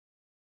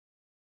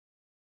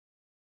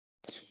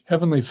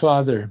Heavenly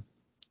Father,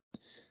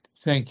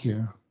 thank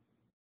you.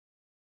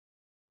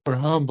 We're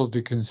humbled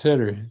to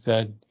consider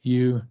that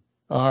you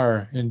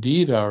are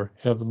indeed our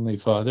Heavenly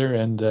Father,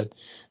 and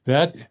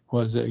that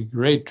was a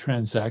great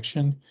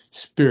transaction,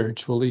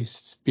 spiritually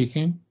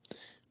speaking,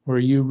 where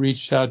you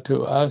reached out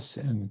to us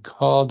and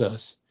called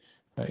us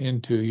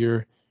into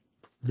your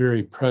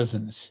very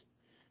presence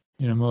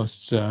in a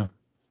most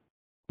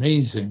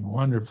amazing,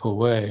 wonderful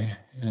way.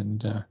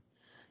 And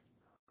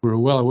we're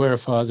well aware,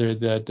 Father,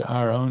 that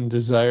our own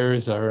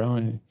desires, our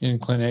own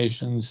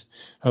inclinations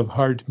of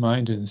heart,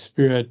 mind, and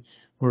spirit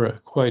were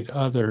quite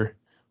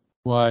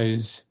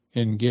otherwise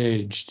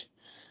engaged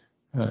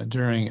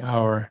during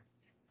our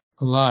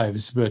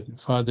lives. But,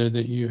 Father,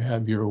 that you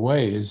have your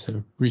ways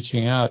of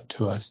reaching out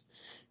to us,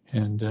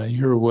 and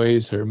your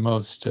ways are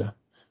most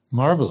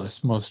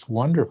marvelous, most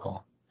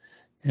wonderful,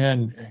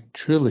 and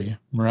truly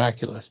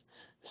miraculous.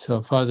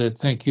 So, Father,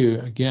 thank you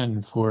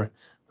again for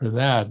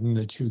that, and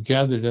that you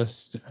gathered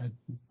us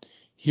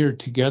here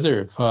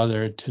together,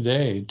 Father,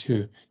 today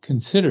to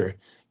consider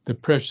the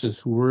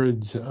precious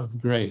words of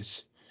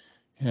grace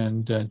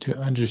and to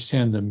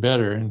understand them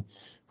better. And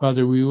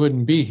Father, we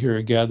wouldn't be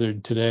here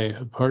gathered today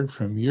apart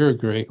from your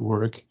great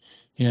work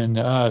in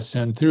us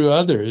and through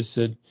others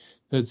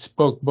that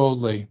spoke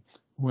boldly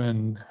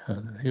when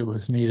it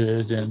was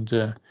needed.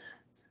 And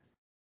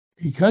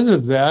because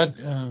of that,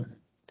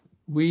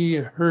 we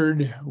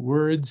heard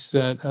words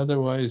that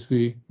otherwise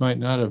we might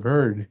not have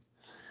heard.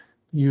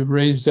 You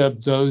raised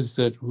up those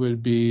that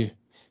would be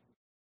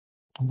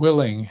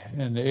willing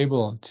and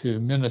able to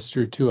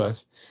minister to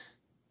us.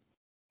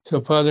 So,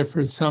 Father,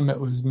 for some it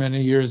was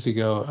many years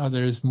ago,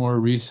 others more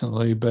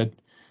recently, but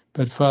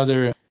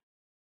Father,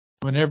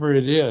 whenever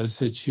it is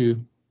that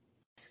you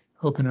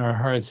open our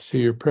hearts to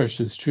your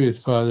precious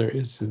truth, Father,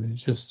 it's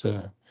just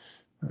a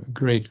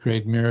great,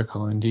 great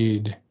miracle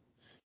indeed,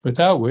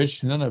 without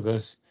which none of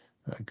us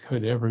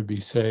could ever be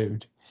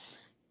saved.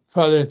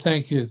 Father,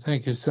 thank you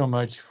so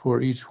much for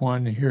each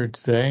one here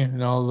today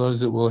and all those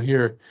that will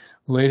hear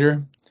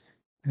later.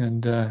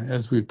 And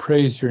as we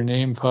praise your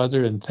name,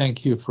 Father, and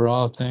thank you for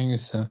all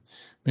things,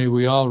 may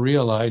we all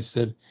realize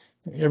that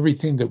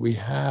everything that we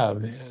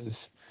have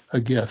is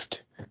a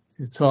gift.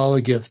 It's all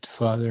a gift,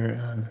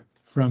 Father,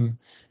 from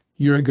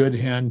your good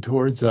hand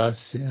towards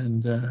us.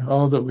 And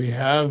all that we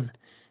have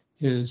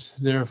is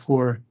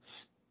therefore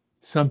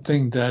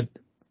something that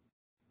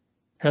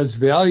has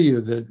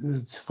value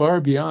that's far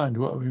beyond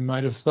what we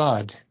might have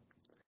thought.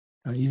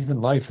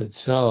 Even life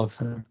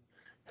itself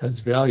has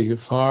value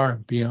far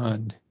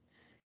beyond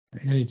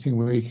anything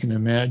we can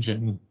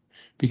imagine,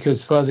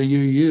 because, Father, you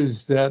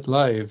use that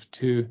life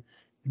to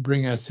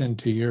bring us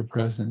into your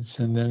presence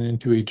and then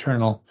into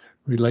eternal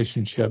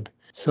relationship.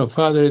 So,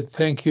 Father,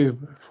 thank you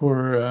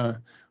for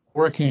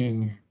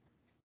working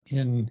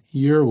in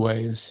your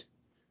ways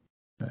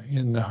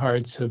in the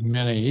hearts of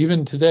many.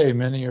 Even today,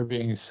 many are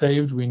being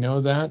saved. We know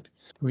that.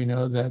 We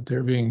know that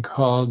they're being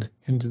called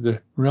into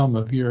the realm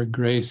of your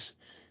grace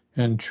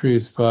and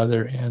truth,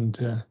 Father,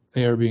 and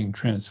they are being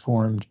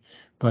transformed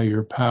by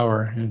your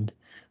power. And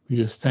we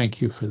just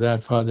thank you for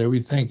that, Father.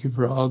 We thank you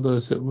for all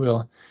those that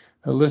will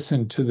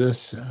listen to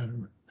this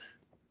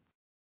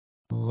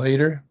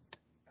later.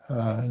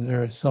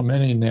 There are so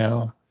many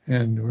now,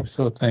 and we're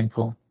so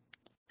thankful.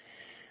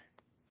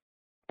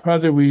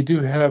 Father, we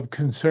do have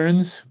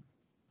concerns.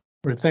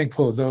 We're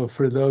thankful, though,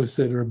 for those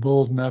that are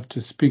bold enough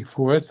to speak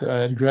forth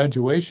at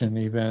graduation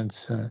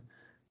events,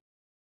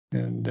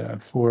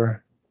 and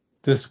for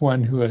this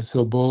one who has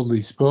so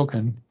boldly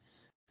spoken.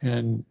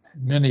 And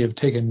many have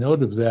taken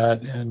note of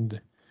that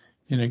and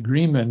in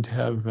agreement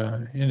have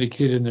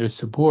indicated their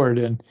support,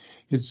 and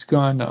it's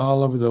gone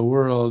all over the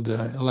world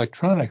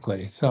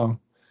electronically. So,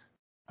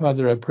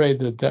 Father, I pray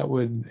that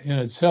would in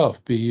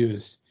itself be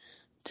used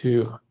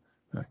to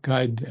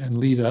guide and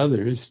lead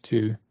others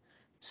to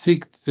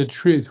seek the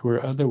truth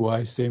where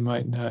otherwise they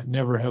might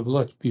never have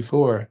looked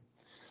before.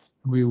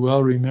 We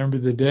well remember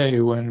the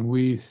day when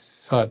we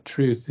sought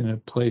truth in a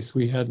place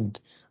we hadn't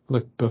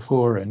looked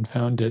before and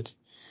found it.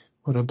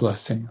 What a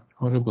blessing.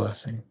 What a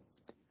blessing.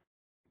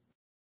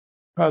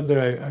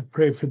 Father, I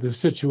pray for the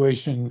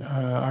situation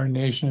our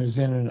nation is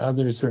in and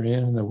others are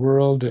in the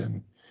world,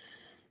 and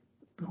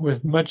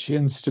with much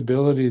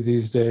instability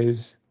these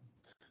days,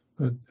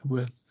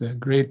 with the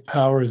great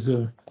powers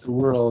of the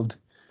world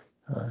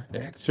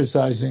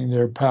exercising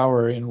their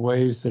power in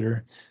ways that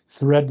are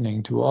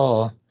threatening to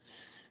all.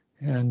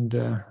 And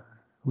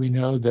we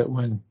know that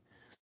when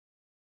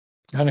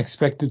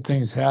unexpected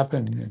things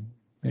happen, and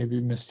maybe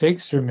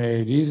mistakes are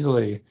made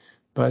easily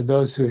by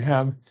those who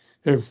have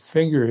their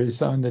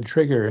fingers on the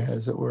trigger,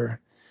 as it were.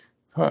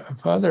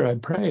 Father, I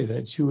pray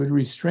that you would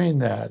restrain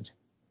that.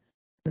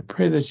 I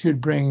pray that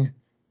you'd bring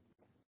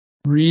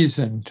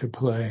reason to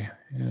play,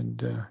 and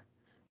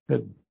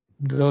that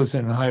those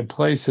in high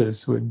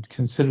places would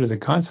consider the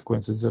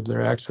consequences of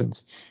their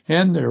actions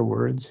and their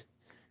words,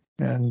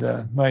 and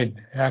might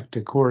act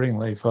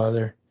accordingly,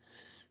 Father,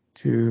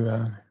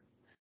 to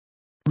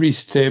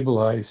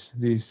restabilize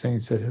these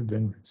things that have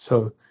been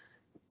so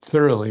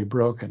thoroughly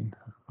broken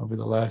over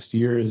the last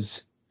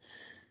years.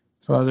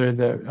 Father,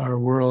 that our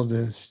world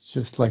is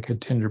just like a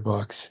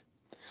tinderbox.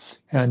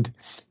 And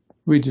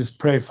we just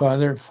pray,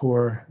 Father,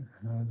 for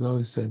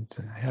those that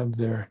have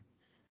their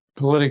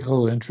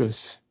political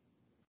interests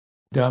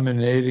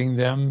dominating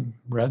them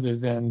rather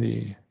than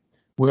the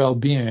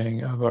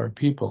well-being of our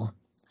people.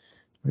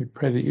 We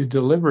pray that you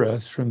deliver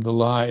us from the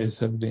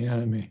lies of the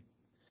enemy.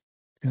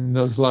 And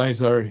those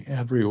lies are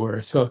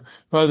everywhere. So,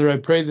 Father, I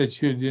pray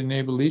that you'd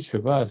enable each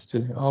of us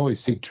to always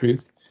seek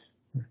truth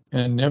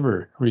and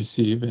never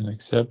receive and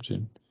accept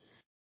and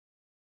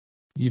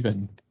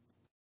even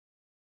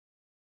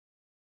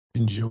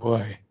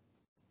enjoy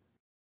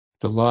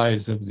the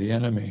lies of the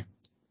enemy,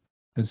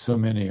 as so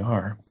many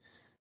are.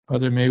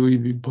 Father, may we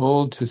be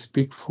bold to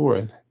speak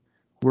forth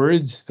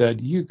words that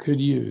you could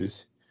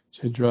use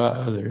to draw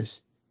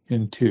others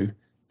into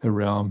the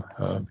realm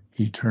of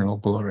eternal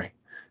glory.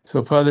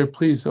 So, Father,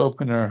 please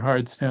open our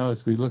hearts now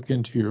as we look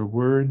into your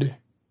word.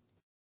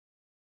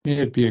 May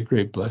it be a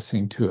great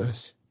blessing to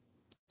us.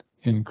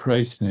 In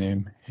Christ's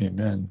name,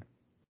 amen.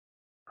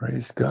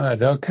 Praise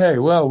God. Okay,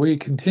 well, we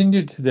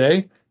continue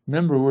today.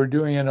 Remember, we're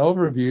doing an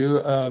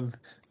overview of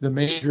the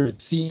major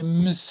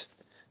themes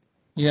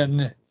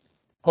in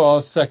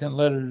Paul's second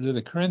letter to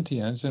the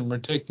Corinthians, and we're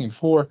taking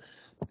four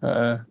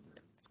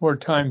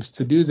times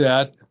to do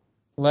that.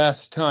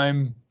 Last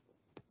time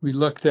we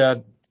looked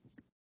at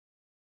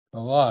a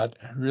lot,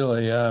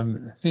 really.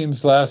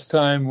 Themes last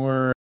time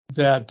were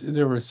that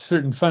there were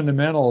certain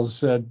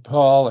fundamentals that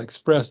Paul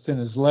expressed in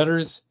his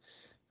letters,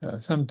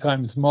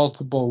 sometimes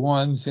multiple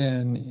ones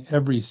in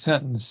every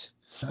sentence.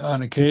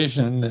 On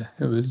occasion,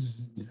 it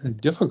was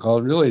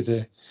difficult,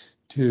 really,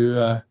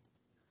 to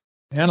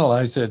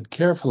analyze it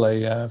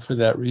carefully for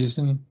that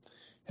reason.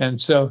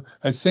 And so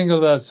I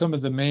singled out some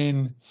of the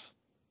main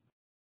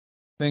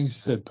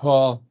things that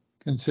Paul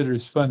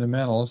considers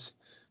fundamentals.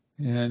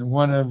 And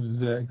one of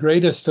the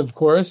greatest, of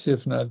course,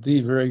 if not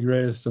the very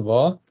greatest of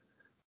all,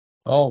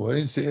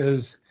 always,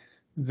 is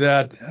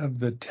that of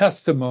the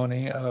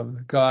testimony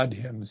of God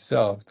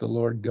himself, the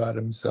Lord God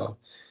himself.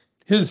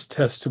 His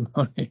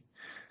testimony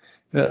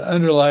that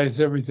underlies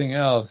everything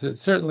else. It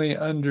certainly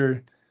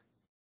undergirded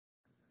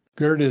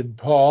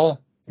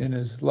Paul in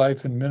his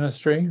life and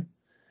ministry.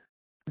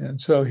 And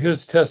so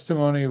his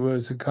testimony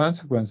was a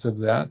consequence of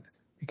that,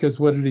 because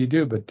what did he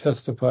do but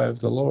testify of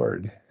the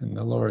Lord and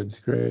the Lord's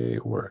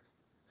great work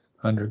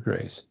under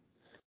grace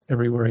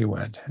everywhere he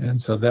went.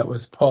 And so that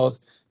was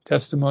Paul's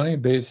testimony,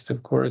 based,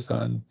 of course,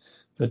 on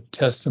the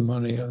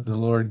testimony of the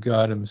Lord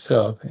God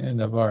himself and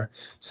of our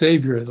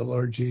Savior, the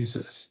Lord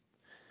Jesus.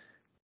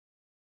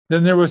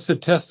 Then there was the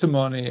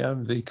testimony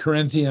of the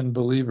Corinthian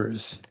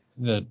believers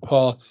that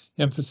Paul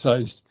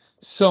emphasized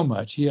so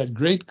much. He had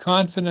great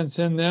confidence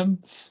in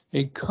them,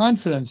 a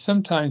confidence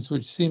sometimes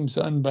which seems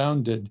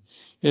unbounded.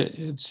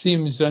 It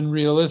seems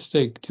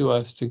unrealistic to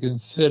us to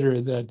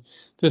consider that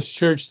this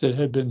church that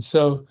had been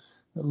so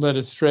led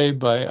astray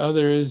by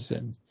others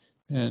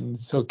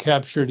and so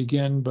captured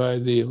again by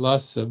the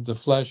lusts of the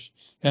flesh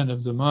and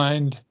of the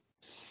mind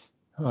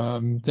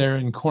there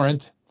in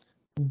Corinth,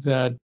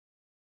 that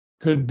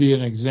could be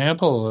an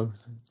example of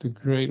the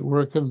great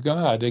work of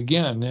God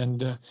again.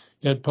 And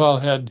yet Paul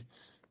had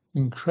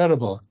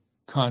incredible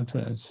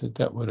confidence that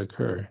that would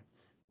occur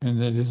and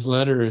that his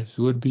letters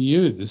would be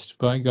used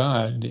by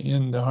God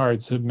in the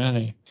hearts of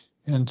many.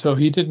 And so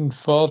he didn't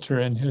falter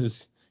in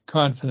his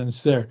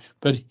confidence there,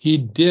 but he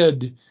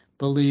did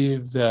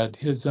believe that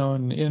his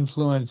own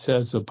influence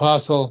as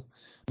apostle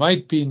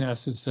might be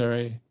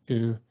necessary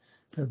to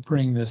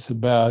bring this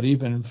about,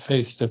 even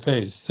face to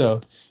face.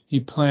 So he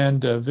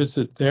planned a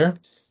visit there,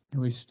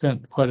 and we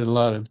spent quite a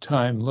lot of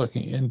time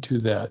looking into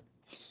that.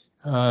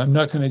 I'm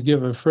not going to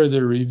give a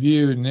further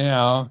review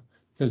now,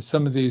 because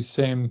some of these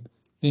same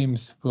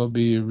themes will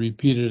be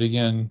repeated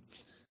again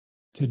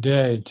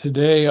today.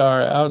 Today,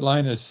 our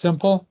outline is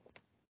simple,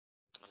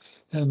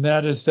 and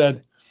that is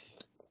that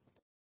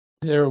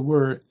there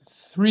were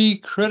three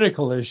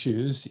critical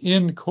issues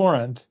in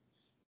Corinth,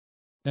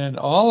 and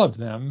all of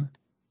them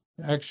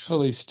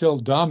actually still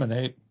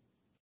dominate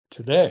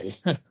today.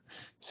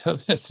 So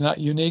that's not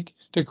unique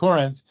to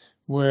Corinth,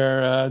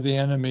 where the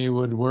enemy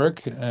would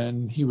work,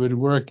 and he would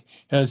work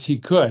as he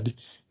could.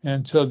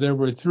 And so there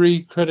were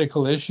three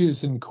critical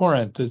issues in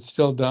Corinth that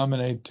still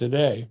dominate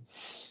today.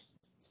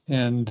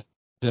 And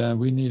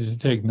we need to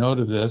take note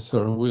of this,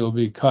 or we'll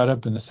be caught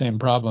up in the same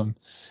problem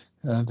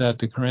that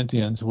the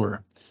Corinthians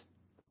were.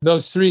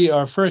 Those three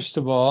are, first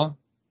of all,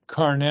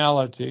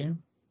 carnality.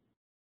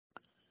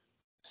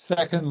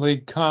 Secondly,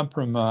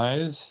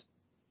 compromise.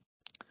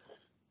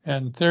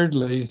 And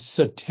thirdly,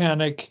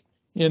 satanic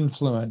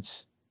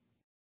influence.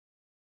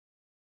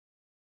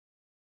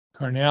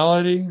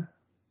 Carnality,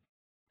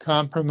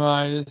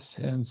 compromise,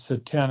 and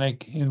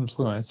satanic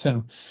influence.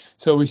 And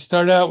so we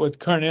start out with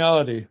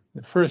carnality,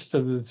 the first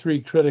of the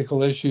three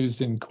critical issues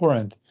in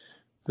Corinth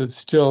that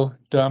still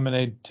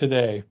dominate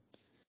today.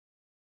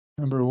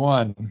 Number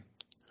one,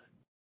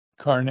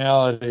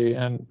 carnality.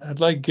 And I'd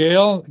like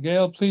Gail,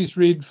 please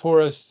read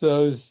for us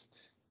those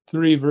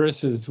three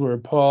verses where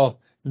Paul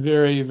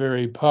very,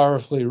 very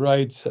powerfully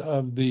writes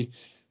of the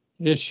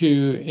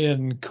issue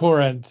in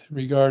Corinth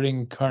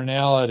regarding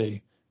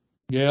carnality.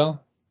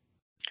 Gail?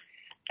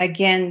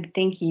 Again,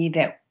 think ye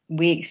that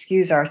we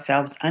excuse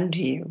ourselves unto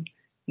you.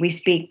 We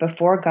speak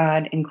before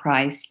God in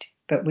Christ,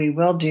 but we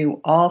will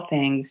do all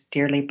things,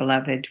 dearly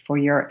beloved, for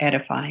your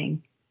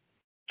edifying.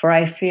 For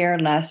I fear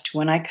lest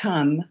when I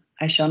come,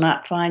 I shall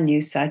not find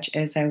you such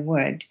as I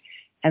would,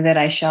 and that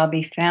I shall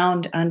be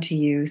found unto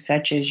you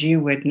such as you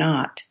would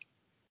not,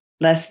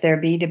 lest there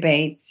be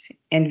debates,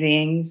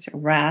 envyings,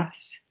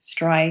 wraths,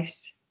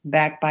 strifes,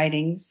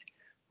 backbitings,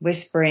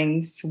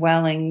 whisperings,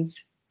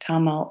 swellings,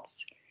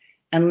 tumults,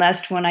 and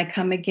lest when I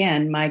come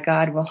again, my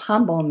God will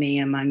humble me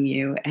among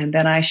you, and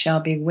that I shall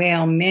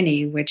bewail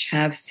many which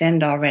have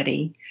sinned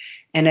already,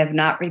 and have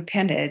not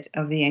repented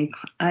of the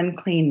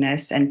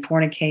uncleanness and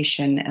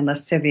fornication and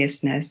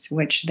lasciviousness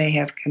which they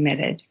have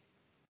committed.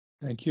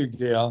 Thank you,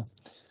 Gail.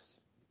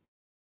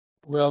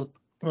 Well,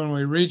 when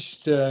we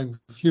reached a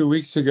few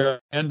weeks ago,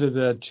 the end of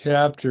that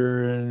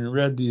chapter, and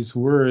read these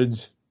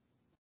words,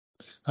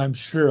 I'm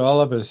sure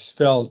all of us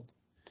felt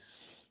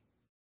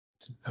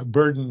a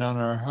burden on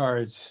our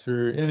hearts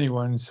for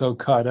anyone so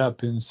caught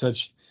up in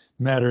such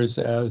matters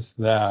as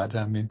that.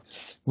 I mean,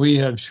 we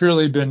have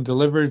surely been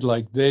delivered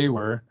like they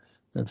were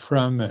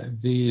from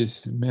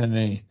these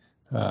many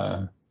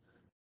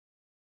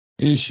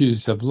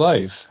issues of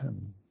life.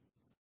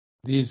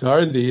 These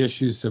are the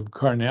issues of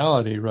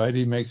carnality, right?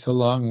 He makes a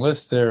long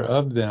list there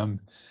of them.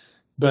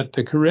 But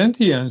the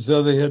Corinthians,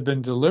 though they had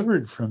been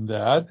delivered from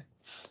that,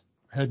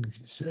 had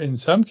in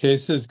some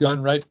cases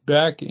gone right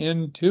back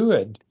into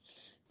it.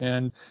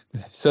 And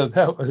so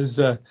that was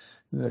the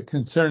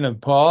concern of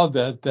Paul,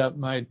 that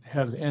might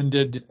have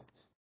ended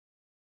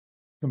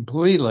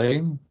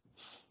completely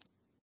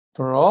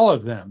for all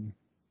of them.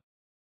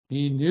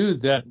 He knew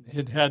that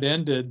it had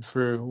ended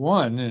for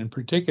one in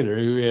particular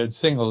who he had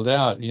singled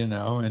out,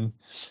 and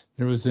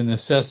there was a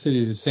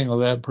necessity to single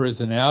that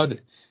person out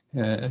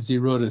as he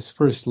wrote his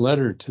first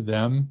letter to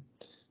them.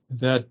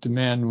 That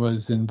man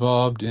was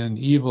involved in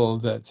evil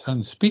that's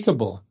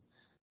unspeakable,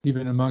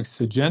 even amongst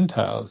the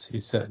Gentiles, he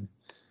said.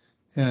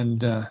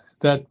 And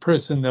that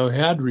person, though,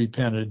 had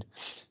repented.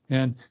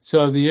 And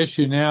so the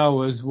issue now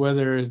was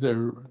whether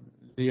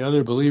the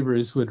other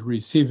believers would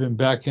receive him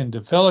back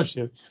into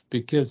fellowship,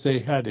 because they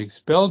had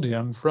expelled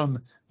him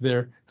from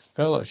their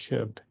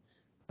fellowship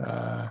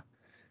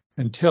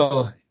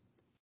until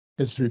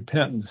his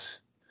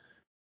repentance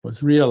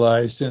was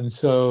realized. And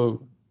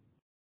so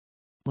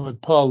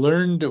what Paul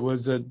learned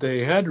was that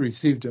they had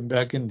received him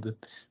back into the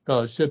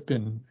fellowship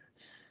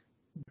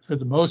for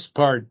the most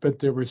part, but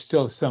there were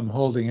still some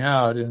holding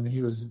out, and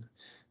he was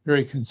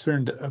very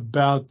concerned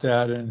about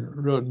that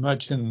and wrote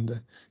much in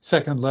the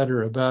second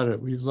letter about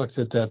it. We've looked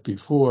at that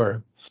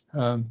before.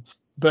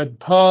 But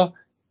Paul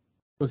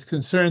was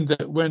concerned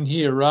that when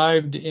he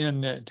arrived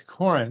in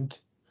Corinth,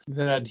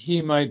 that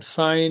he might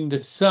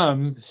find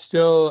some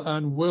still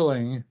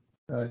unwilling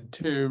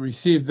to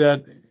receive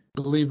that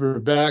believer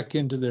back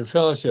into their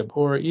fellowship,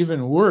 or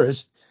even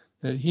worse,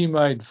 that he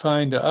might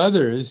find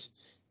others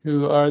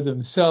who are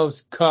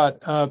themselves caught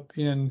up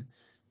in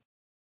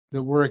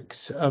the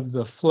works of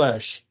the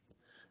flesh.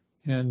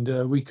 And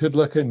we could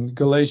look in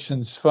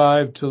Galatians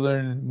 5 to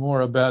learn more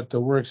about the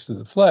works of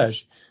the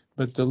flesh,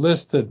 but the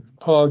list that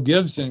Paul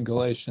gives in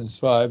Galatians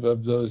 5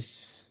 of those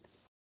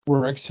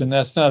works, and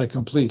that's not a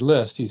complete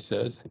list, he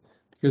says,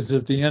 because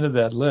at the end of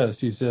that list,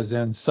 he says,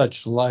 and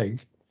such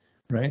like,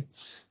 right?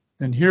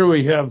 And here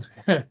we have,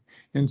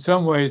 in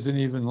some ways, an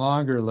even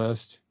longer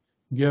list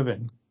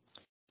given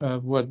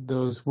of what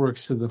those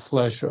works of the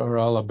flesh are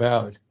all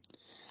about.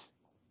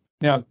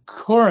 Now,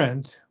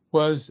 Corinth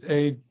was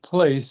a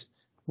place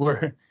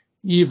where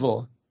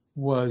evil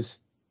was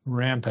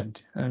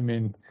rampant. I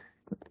mean,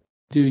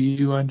 do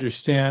you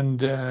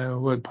understand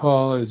what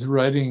Paul is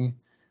writing?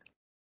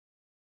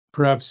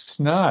 Perhaps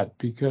not,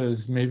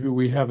 because maybe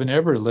we haven't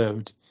ever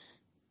lived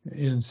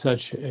in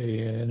such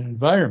an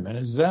environment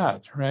as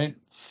that, right?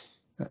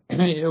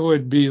 It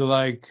would be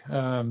like,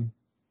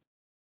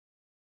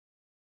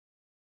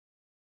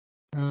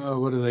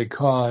 what do they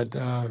call it?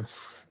 I'm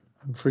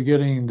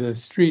forgetting the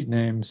street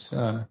names.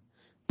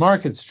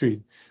 Market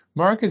Street.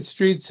 Market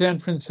Street, San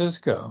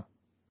Francisco.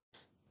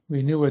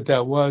 We knew what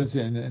that was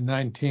in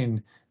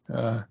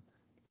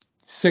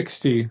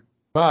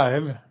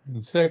 1965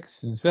 and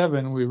 6 and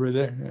 7. We were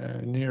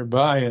there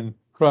nearby and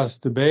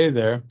crossed the bay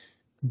there.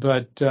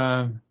 But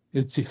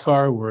it's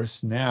far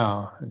worse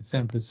now.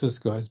 San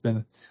Francisco has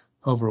been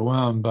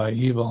overwhelmed by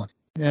evil.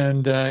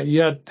 And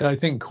yet, I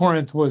think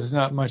Corinth was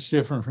not much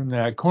different from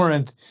that.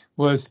 Corinth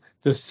was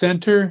the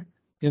center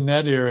in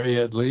that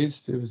area, at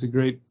least. It was a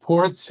great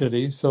port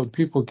city, so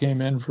people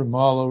came in from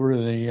all over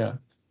the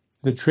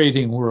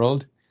trading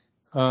world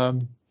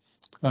on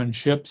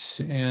ships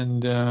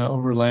and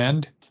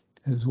overland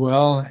as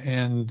well,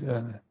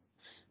 and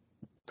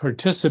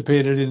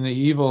participated in the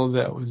evil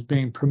that was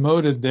being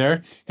promoted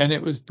there, and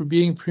it was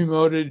being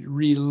promoted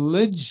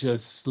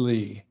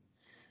religiously.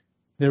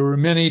 There were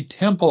many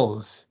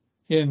temples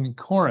in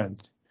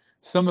Corinth.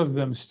 Some of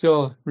them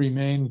still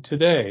remain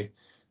today.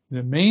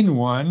 The main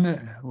one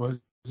was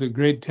a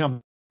great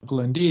temple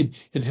indeed.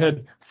 It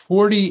had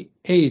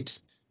 48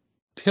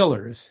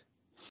 pillars.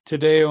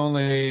 Today,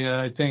 only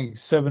I think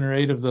 7 or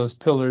 8 of those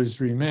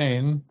pillars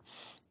remain.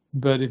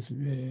 But if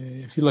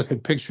you look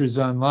at pictures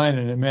online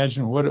and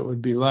imagine what it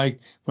would be like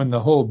when the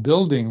whole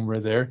building were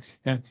there,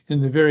 and in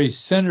the very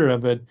center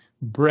of it,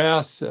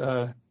 brass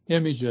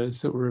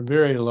images that were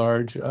very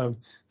large of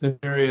the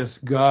various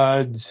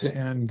gods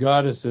and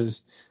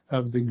goddesses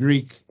of the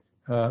Greek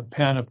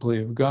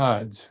panoply of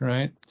gods,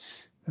 right,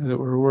 that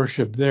were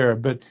worshipped there.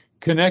 But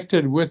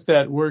connected with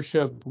that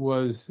worship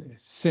was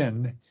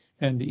sin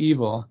and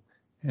evil,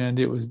 and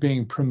it was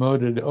being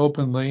promoted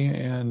openly,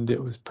 and it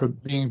was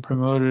being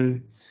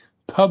promoted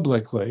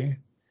publicly,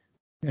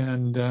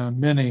 and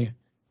many,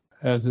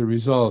 as a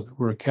result,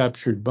 were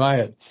captured by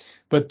it.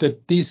 But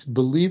that these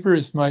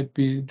believers might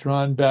be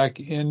drawn back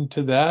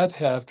into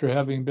that after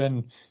having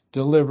been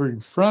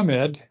delivered from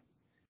it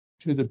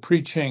to the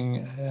preaching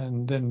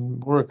and then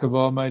work of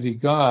Almighty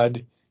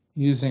God,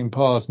 using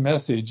Paul's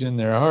message in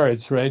their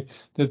hearts, right,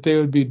 that they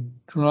would be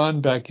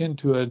drawn back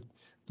into it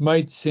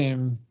might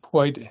seem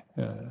quite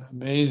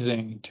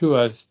amazing to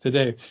us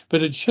today,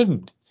 but it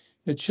shouldn't.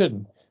 It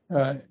shouldn't.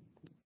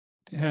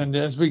 And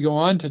as we go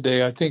on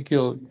today, I think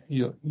you'll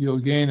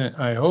gain,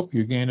 I hope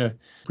you gain an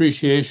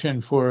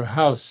appreciation for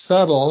how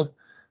subtle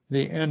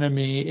the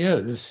enemy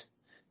is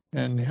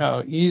and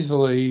how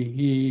easily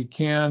he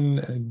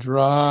can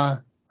draw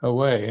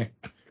away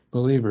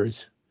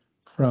believers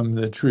from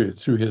the truth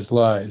through his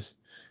lies.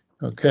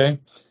 Okay?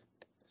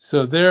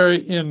 So there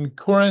in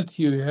Corinth,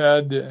 you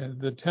had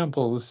the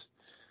temples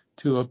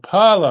to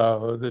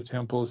Apollo, the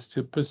temples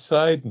to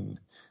Poseidon,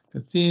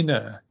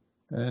 Athena,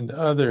 and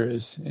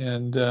others.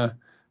 And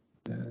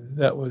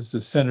that was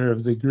the center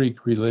of the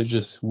Greek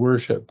religious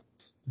worship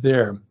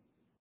there.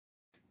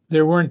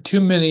 There weren't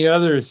too many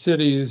other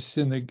cities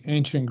in the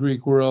ancient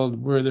Greek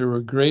world where there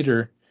were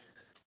greater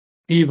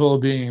evil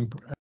being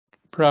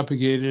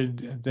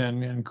propagated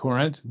than in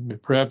Corinth.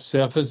 Perhaps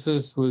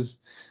Ephesus was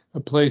a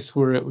place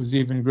where it was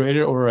even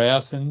greater, or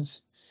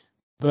Athens.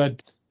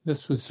 But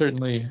this was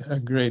certainly a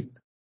great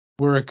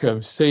work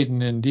of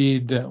Satan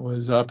indeed that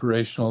was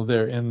operational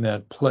there in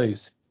that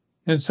place.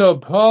 And so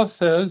Paul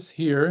says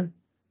here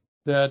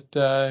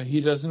that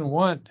he doesn't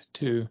want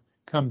to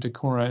come to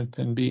Corinth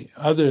and be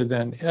other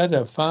than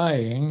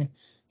edifying.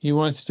 He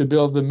wants to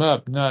build them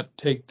up, not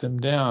take them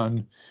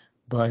down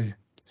by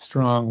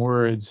strong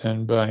words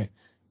and by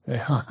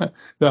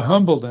the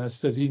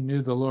humbleness that he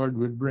knew the Lord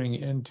would bring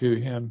into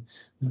him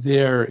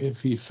there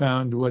if he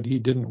found what he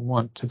didn't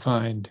want to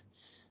find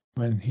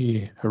when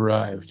he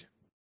arrived.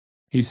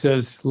 He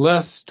says,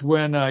 lest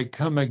when I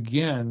come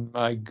again,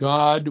 my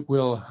God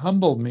will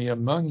humble me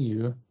among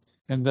you,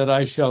 and that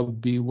I shall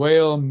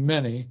bewail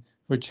many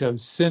which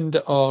have sinned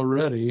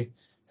already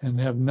and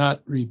have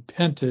not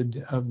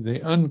repented of the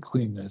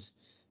uncleanness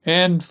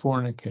and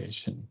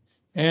fornication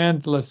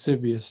and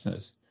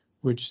lasciviousness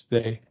which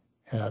they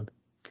have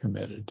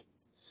committed.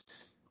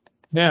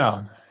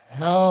 Now,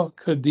 how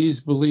could these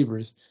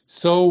believers,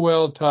 so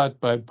well taught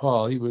by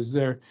Paul, he was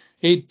there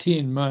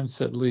 18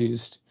 months at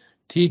least,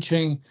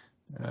 teaching,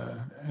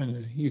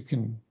 and you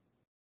can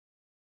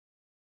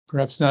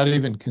perhaps not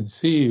even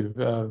conceive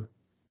of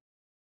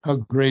how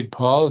great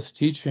Paul's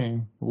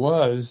teaching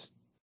was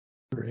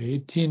for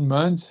 18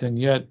 months, and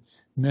yet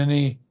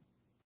many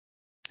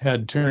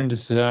had turned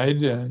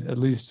aside, at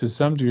least to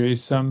some degree,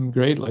 some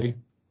greatly,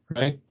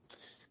 right?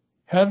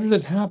 How did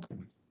it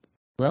happen?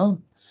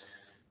 Well,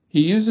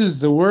 he uses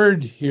the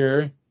word here,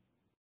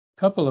 a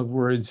couple of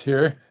words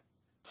here,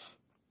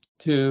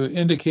 to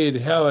indicate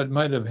how it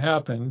might have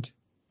happened,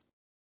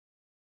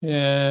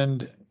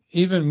 and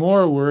even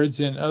more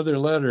words in other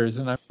letters,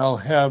 and I'll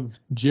have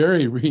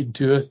Jerry read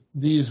to us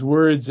these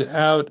words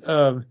out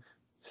of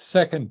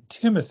 2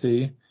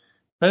 Timothy,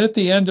 right at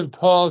the end of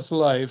Paul's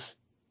life,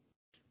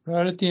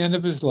 right at the end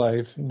of his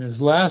life, in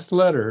his last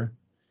letter,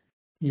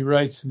 he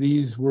writes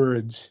these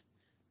words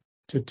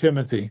to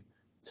Timothy.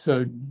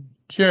 So,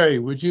 Jerry,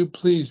 would you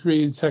please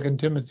read 2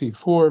 Timothy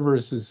 4,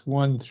 verses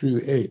 1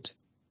 through 8?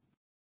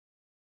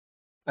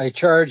 I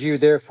charge you,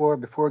 therefore,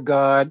 before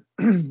God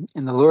and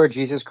the Lord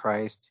Jesus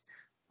Christ,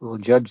 who will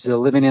judge the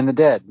living and the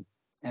dead,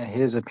 at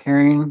his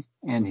appearing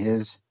and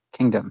his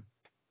kingdom.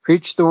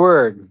 Preach the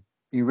word,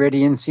 be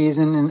ready in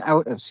season and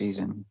out of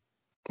season.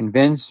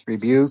 Convince,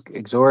 rebuke,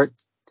 exhort,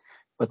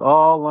 with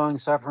all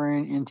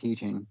long-suffering and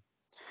teaching.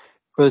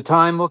 For the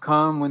time will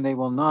come when they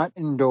will not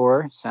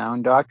endure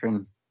sound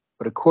doctrine,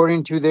 but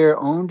according to their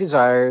own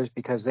desires,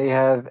 because they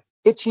have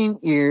itching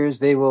ears,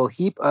 they will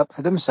heap up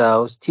for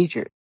themselves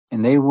teachers.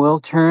 And they will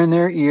turn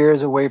their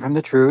ears away from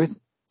the truth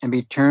and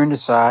be turned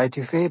aside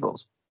to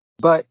fables.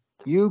 But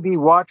you be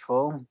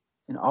watchful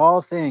in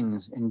all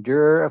things,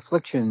 endure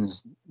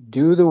afflictions,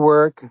 do the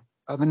work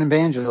of an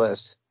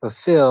evangelist,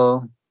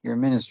 fulfill your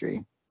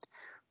ministry.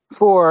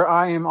 For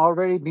I am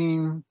already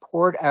being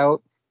poured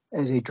out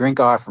as a drink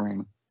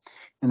offering,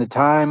 and the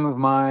time of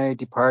my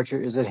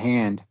departure is at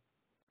hand.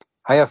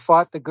 I have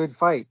fought the good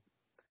fight.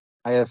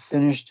 I have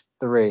finished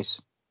the race.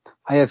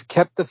 I have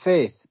kept the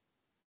faith.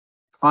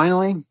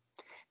 Finally,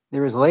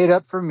 there is laid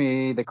up for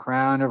me the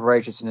crown of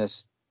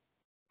righteousness,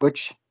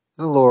 which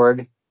the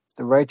Lord,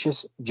 the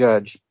righteous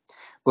judge,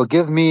 will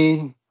give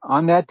me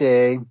on that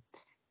day,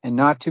 and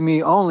not to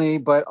me only,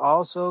 but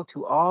also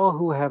to all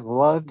who have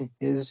loved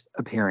his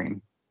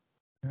appearing.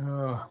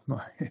 Oh,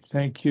 my.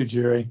 Thank you,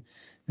 Jerry.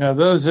 Now,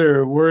 those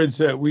are words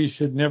that we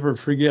should never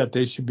forget.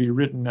 They should be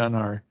written on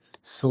our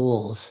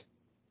souls,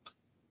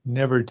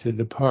 never to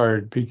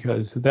depart,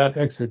 because that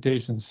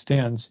exhortation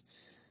stands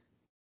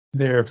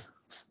there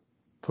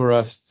for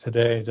us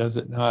today, does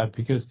it not?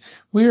 Because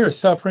we are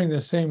suffering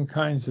the same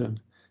kinds of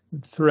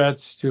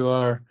threats to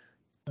our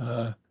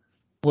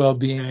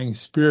well-being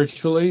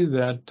spiritually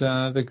that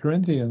the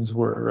Corinthians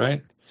were,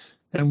 right?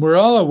 And we're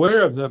all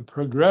aware of the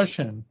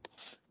progression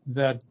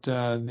that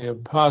the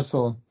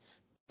apostle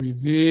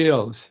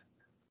reveals,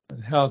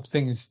 how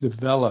things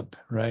develop,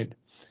 right?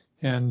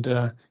 And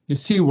you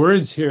see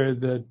words here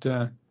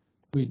that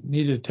we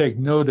need to take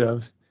note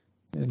of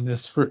in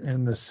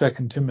the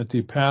 2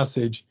 Timothy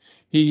passage.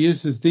 He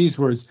uses these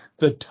words: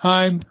 the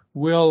time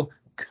will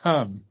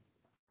come.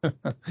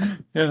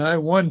 And I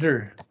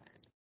wonder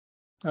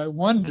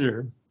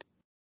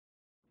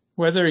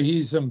whether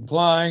he's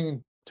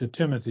implying to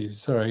Timothy,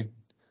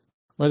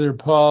 whether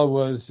Paul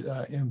was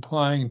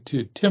implying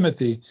to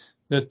Timothy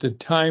that the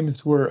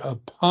times were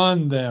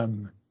upon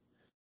them.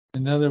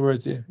 In other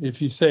words,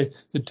 if you say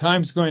the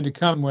time's going to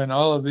come when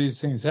all of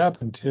these things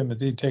happen,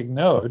 Timothy, take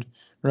note,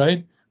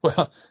 right?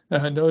 Well,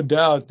 no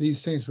doubt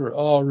these things were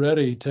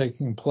already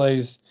taking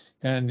place,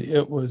 and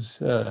it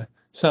was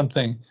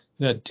something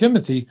that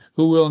Timothy,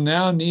 who will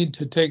now need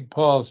to take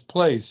Paul's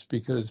place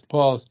because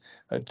Paul's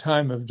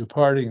time of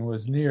departing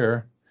was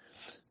near,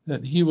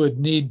 that he would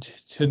need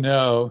to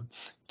know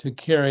to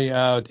carry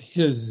out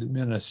his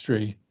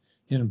ministry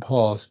in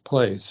Paul's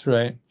place,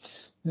 right?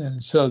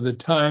 And so the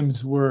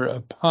times were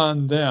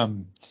upon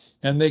them,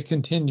 and they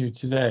continue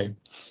today.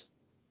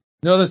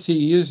 Notice he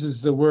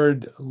uses the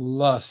word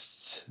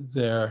lusts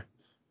there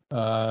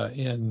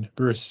in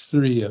verse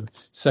 3 of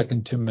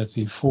 2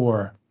 Timothy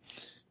 4.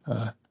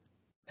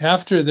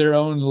 After their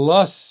own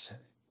lusts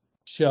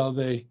shall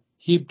they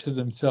heap to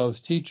themselves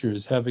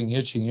teachers having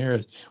itching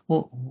ears.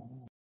 Well,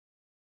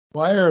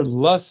 why are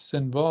lusts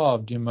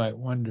involved, you might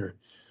wonder?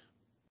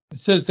 It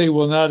says they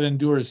will not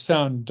endure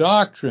sound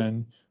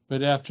doctrine,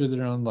 but after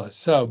their own lust.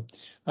 So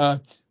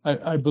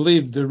I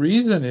believe the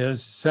reason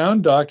is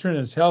sound doctrine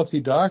is healthy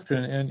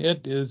doctrine, and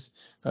it is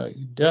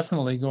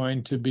definitely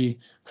going to be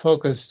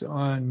focused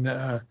on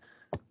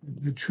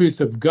the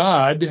truth of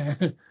God,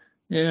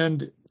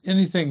 and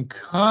anything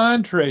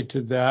contrary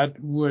to that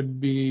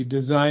would be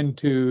designed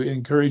to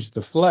encourage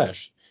the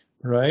flesh,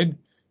 right?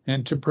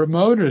 And to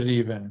promote it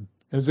even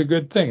is a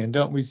good thing. And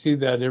don't we see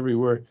that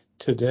everywhere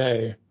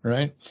today,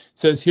 right? It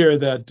says here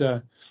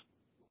that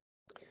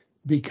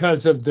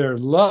because of their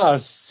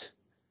lusts,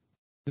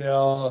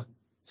 they'll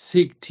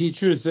seek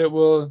teachers that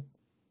will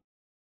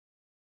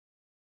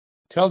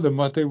tell them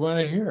what they want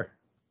to hear,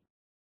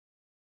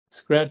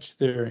 scratch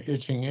their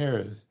itching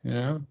ears, you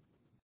know?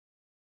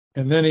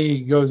 And then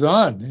he goes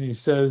on and he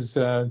says,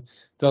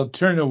 they'll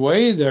turn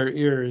away their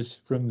ears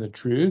from the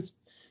truth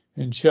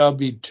and shall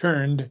be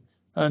turned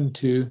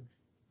unto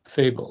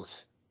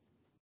fables.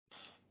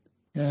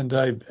 And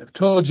I've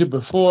told you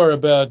before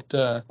about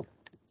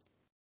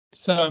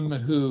some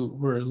who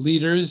were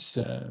leaders.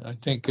 I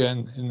think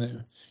in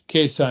the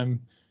case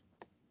I'm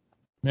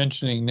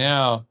mentioning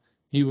now,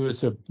 he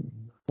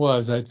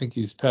I think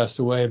he's passed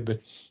away, but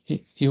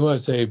he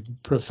was a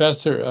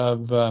professor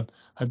of,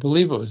 I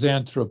believe it was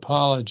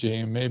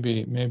anthropology,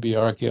 maybe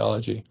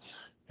archaeology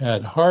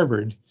at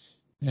Harvard.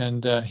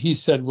 And he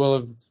said, well,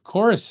 of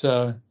course,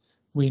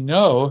 we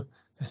know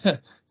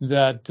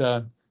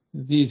that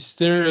these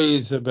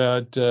theories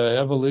about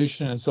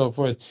evolution and so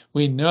forth,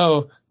 we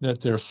know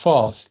that they're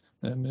false.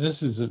 And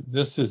this is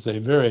a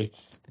very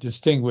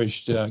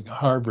distinguished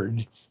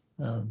Harvard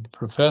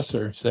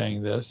professor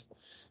saying this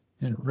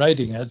and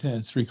writing it, and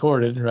it's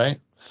recorded,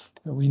 right?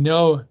 We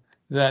know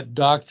that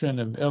doctrine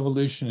of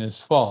evolution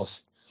is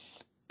false,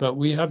 but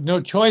we have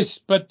no choice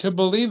but to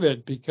believe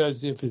it,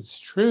 because if it's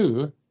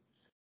true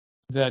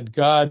that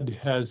God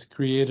has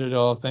created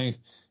all things,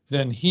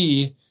 then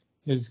he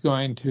is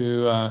going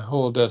to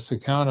hold us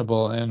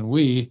accountable, and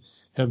we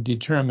have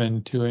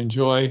determined to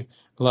enjoy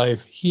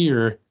life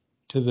here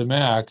to the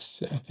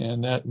max,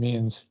 and that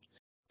means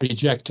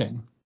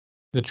rejecting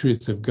the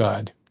truth of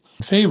God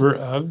in favor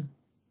of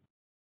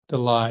the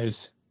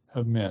lies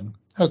of men.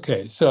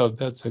 Okay, so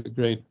that's a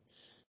great,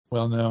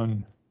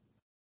 well-known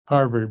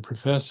Harvard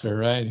professor,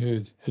 right,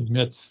 who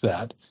admits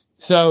that.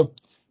 So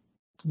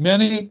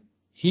many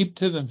heap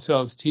to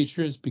themselves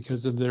teachers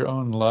because of their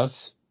own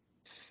lusts.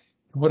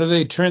 What do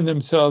they turn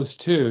themselves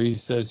to? He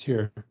says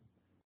here,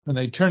 when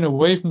they turn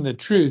away from the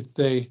truth,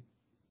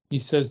 he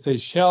says they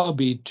shall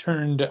be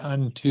turned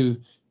unto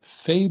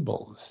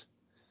fables.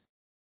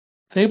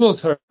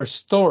 Fables are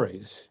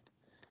stories.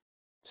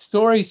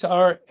 Stories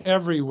are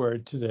everywhere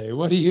today.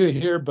 What do you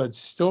hear but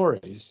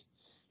stories?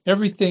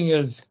 Everything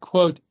is,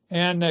 quote,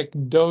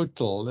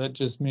 anecdotal. That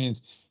just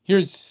means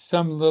here's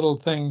some little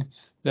thing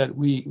that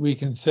we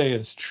can say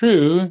is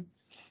true,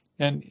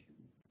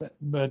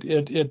 but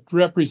it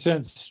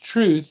represents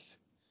truth,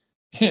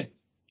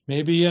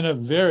 maybe in a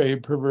very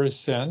perverse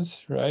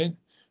sense, right?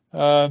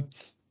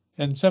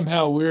 And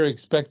somehow we're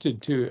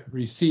expected to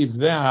receive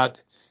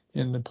that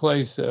in the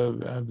place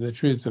of the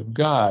truth of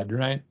God,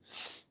 right?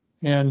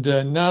 And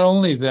not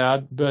only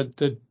that, but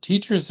the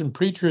teachers and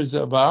preachers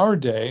of our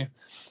day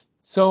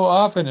so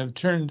often have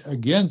turned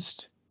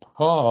against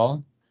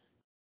Paul,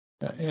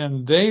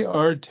 and they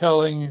are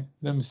telling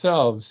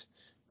themselves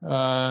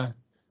over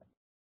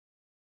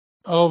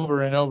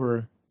and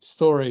over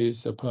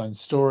stories upon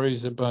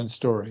stories upon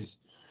stories.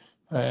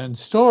 And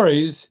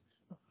stories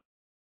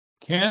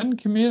can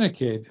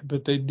communicate,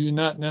 but they do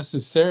not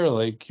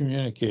necessarily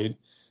communicate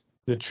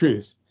the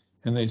truth.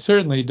 And they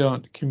certainly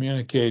don't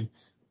communicate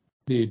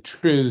the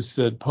truths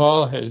that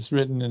Paul has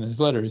written in his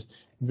letters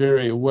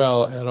very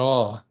well at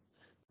all.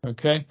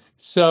 Okay?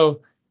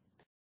 So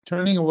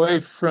turning away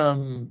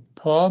from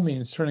Paul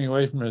means turning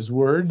away from his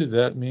word.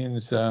 That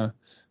means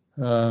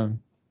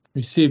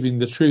receiving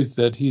the truth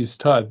that he's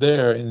taught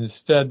there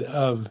instead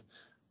of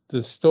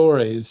the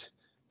stories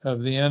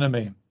of the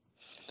enemy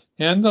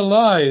and the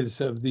lies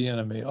of the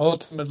enemy.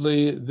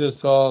 Ultimately,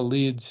 this all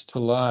leads to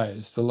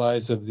lies, the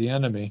lies of the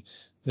enemy,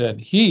 that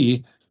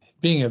he,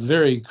 being a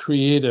very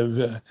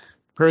creative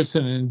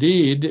person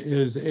indeed,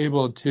 is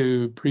able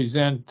to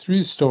present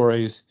through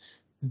stories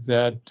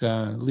that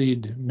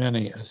lead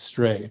many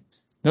astray.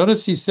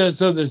 Notice he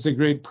says, oh, there's a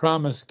great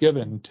promise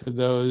given to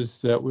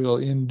those that will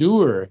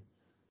endure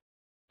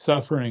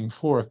suffering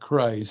for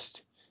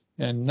Christ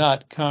and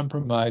not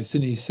compromise.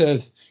 And he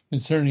says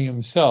concerning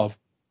himself,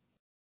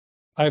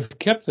 I've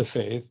kept the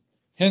faith.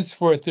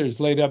 Henceforth there's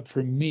laid up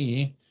for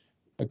me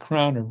a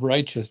crown of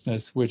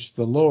righteousness, which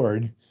the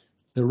Lord,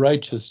 the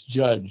righteous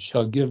judge,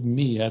 shall give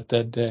me at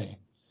that day.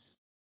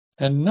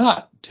 And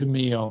not to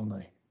me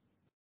only,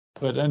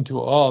 but unto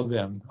all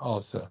them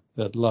also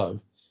that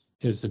love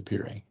his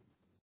appearing.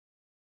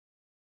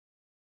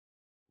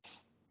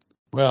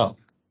 Well,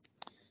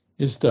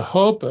 is the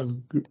hope of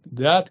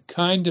that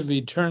kind of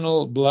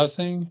eternal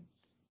blessing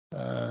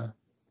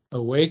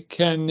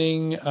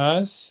awakening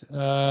us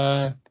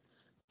to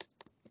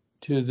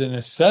the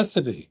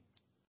necessity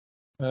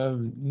of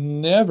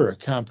never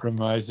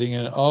compromising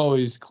and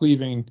always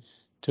cleaving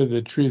to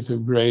the truth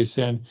of grace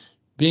and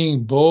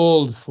being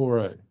bold for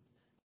it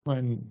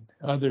when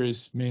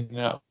others may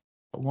not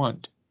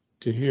want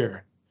to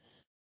hear.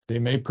 They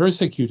may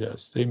persecute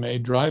us. They may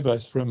drive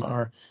us from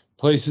our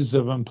places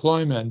of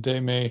employment. They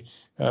may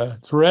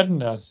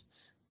threaten us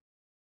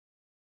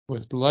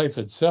with life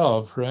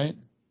itself, right?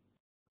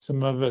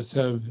 Some of us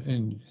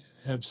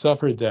have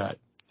suffered that.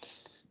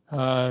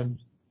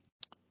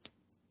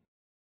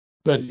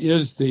 But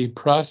is the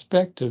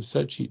prospect of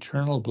such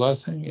eternal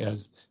blessing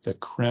as the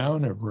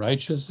crown of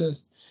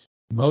righteousness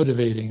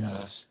motivating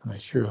us? I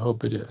sure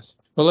hope it is.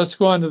 Well, let's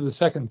go on to the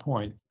second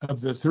point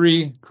of the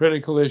three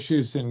critical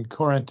issues in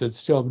Corinth that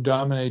still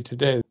dominate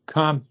today.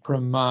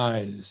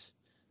 Compromise.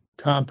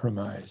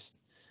 Compromise.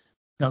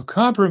 Now,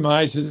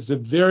 compromise is a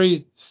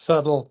very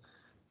subtle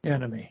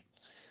enemy,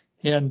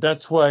 and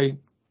that's why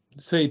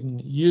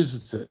Satan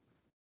uses it.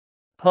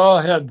 Paul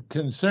had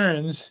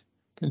concerns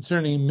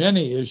concerning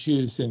many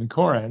issues in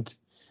Corinth,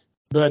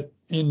 but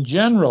in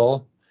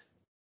general,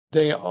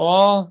 they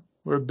all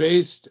were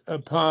based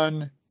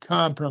upon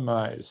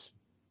compromise.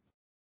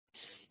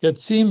 It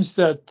seems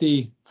that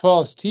the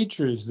false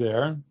teachers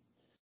there,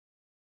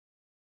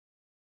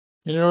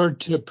 in order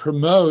to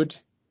promote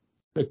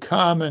the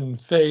common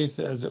faith,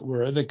 as it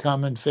were, the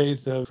common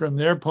faith from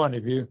their point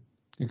of view,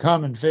 the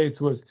common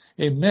faith was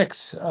a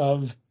mix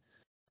of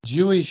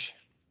Jewish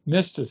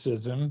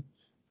mysticism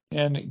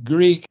and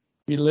Greek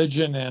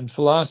religion and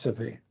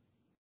philosophy.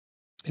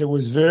 It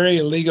was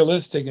very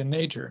legalistic in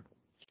nature.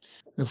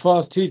 The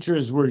false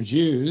teachers were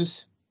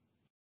Jews,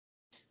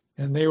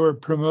 and they were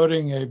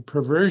promoting a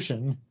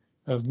perversion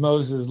of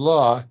Moses'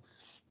 law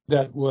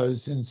that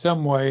was in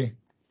some way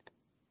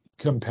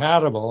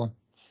compatible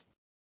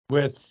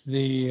with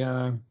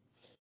the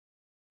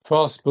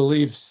false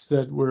beliefs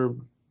that were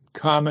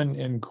common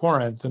in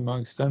Corinth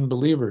amongst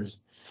unbelievers.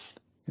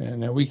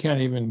 And we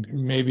can't even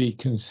maybe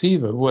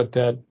conceive of what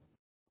that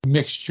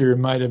mixture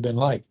might have been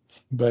like.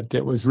 But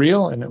it was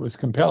real and it was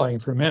compelling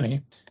for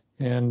many.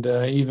 And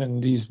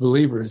even these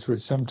believers were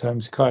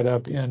sometimes caught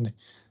up in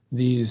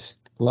these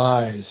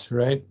lies,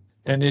 right?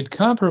 And it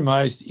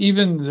compromised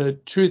even the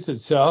truth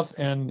itself,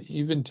 and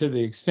even to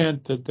the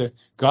extent that the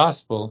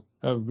gospel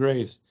of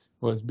grace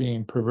was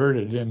being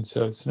perverted. And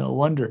so it's no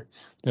wonder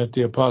that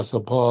the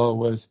Apostle Paul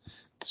was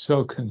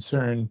so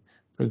concerned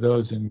for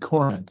those in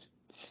Corinth.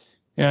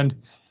 And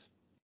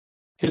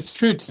it's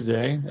true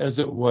today, as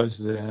it was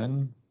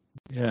then.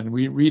 And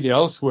we read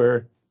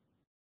elsewhere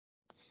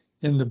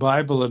in the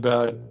Bible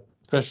about,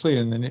 especially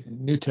in the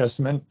New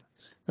Testament,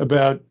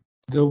 about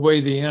the way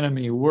the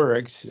enemy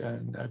works.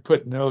 And I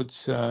put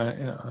notes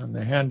on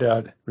the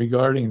handout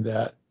regarding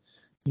that.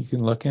 You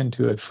can look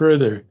into it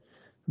further.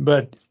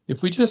 But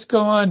if we just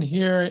go on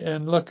here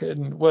and look at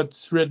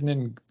what's written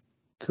in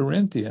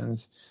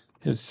Corinthians,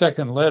 his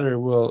second letter,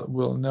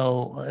 we'll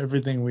know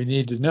everything we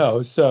need to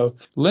know. So,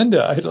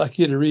 Linda, I'd like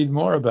you to read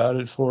more about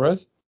it for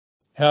us,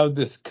 how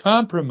this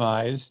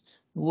compromise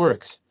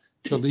works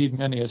to lead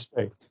many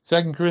astray.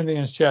 2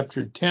 Corinthians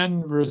chapter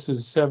 10,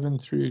 verses 7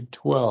 through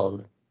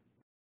 12.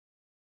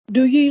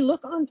 Do ye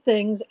look on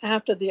things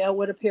after the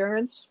outward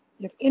appearance?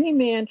 If any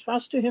man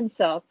trust to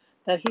himself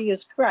that he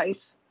is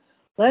Christ,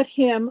 let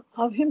him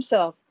of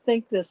himself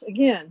think this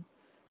again,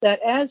 that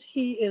as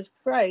he is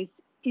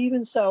Christ,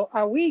 even so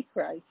are we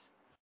Christ.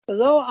 For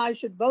though I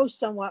should boast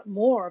somewhat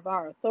more of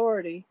our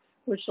authority,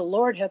 which the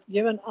Lord hath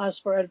given us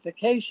for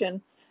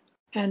edification,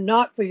 and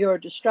not for your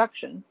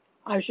destruction,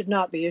 I should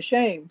not be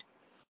ashamed.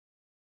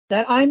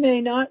 That I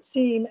may not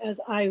seem as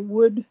I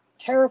would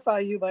terrify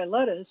you by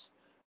letters,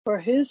 for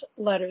his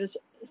letters,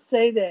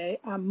 say they,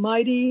 are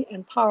mighty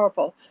and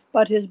powerful,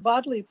 but his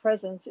bodily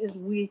presence is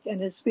weak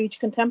and his speech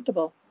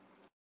contemptible.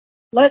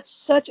 Let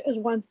such as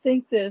one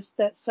think this,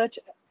 that such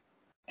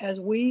as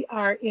we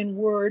are in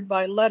word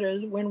by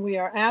letters when we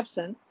are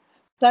absent,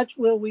 such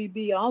will we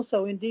be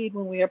also indeed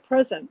when we are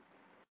present.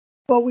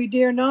 For we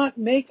dare not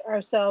make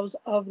ourselves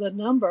of the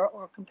number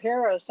or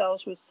compare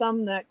ourselves with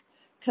some that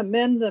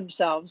commend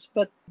themselves,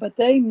 but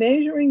they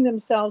measuring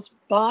themselves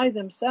by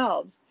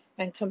themselves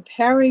and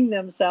comparing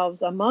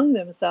themselves among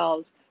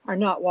themselves are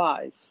not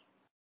wise.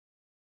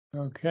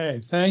 Okay,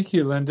 thank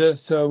you, Linda.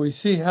 So we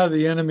see how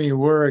the enemy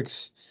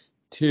works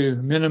to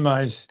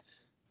minimize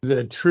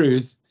the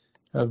truth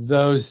of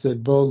those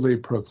that boldly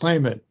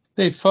proclaim it.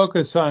 They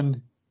focus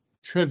on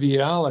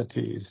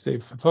trivialities. They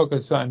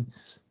focus on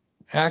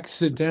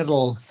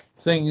accidental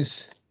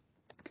things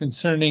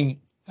concerning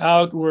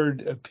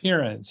outward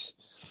appearance,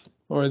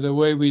 or the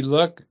way we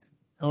look,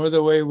 or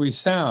the way we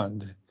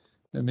sound.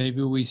 And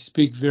maybe we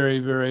speak very,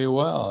 very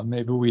well.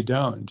 Maybe we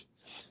don't.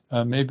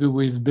 Maybe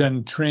we've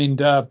been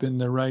trained up in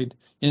the right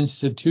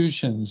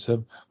institutions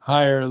of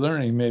higher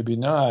learning, maybe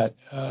not.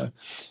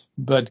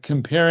 But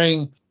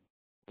comparing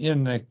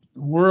in the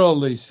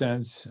worldly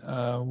sense,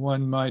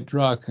 one might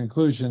draw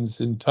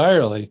conclusions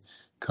entirely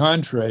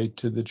contrary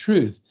to the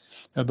truth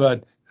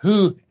about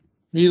who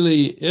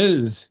really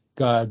is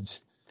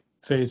God's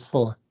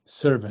faithful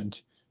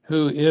servant,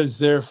 who is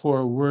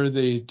therefore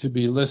worthy to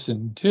be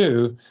listened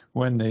to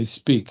when they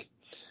speak.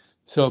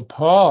 So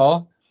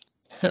Paul,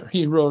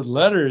 he wrote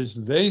letters,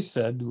 they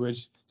said,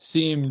 which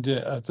seemed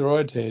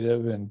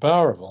authoritative and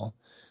powerful.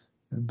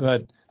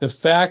 But the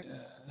fact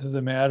of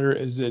the matter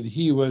is that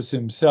he was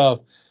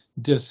himself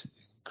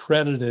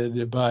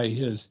discredited by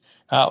his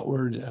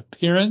outward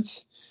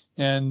appearance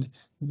and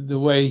the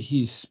way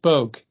he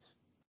spoke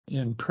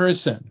in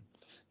person,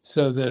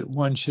 so that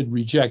one should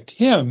reject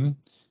him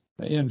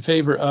in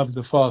favor of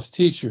the false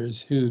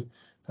teachers who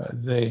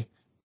they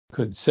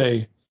could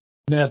say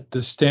met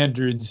the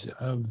standards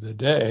of the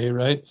day,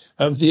 right?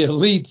 Of the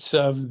elites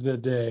of the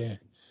day.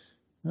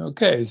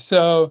 Okay,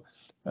 so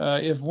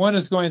if one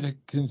is going to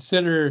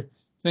consider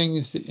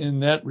things in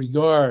that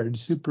regard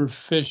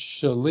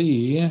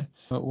superficially,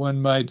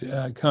 one might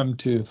come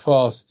to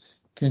false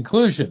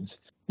conclusions.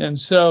 And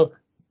so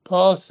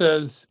Paul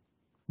says,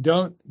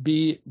 don't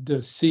be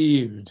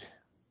deceived.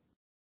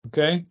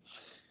 Okay?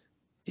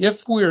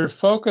 If we're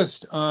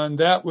focused on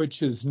that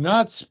which is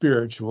not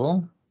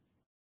spiritual,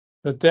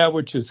 but that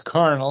which is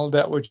carnal,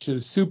 that which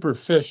is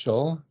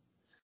superficial,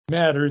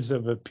 matters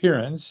of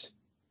appearance,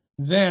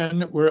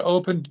 then we're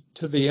open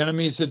to the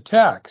enemy's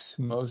attacks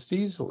most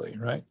easily,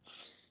 right?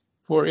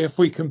 For if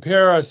we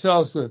compare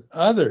ourselves with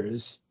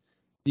others,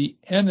 the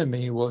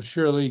enemy will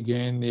surely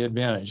gain the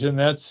advantage. And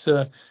that's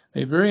a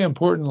very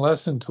important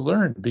lesson to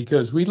learn,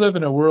 because we live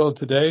in a world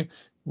today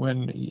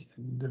when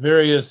the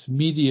various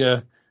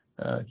media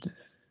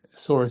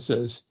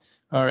sources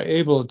are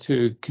able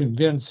to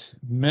convince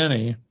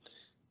many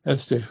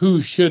as to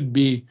who should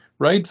be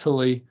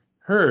rightfully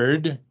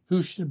heard,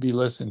 who should be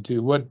listened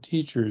to, what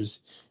teachers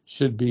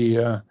should be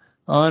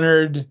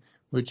honored,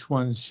 which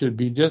ones should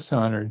be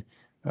dishonored,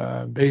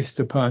 based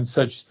upon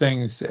such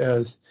things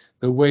as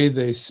the way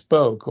they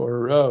spoke or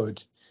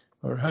wrote,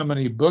 or how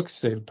many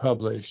books they've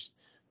published,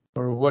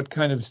 or what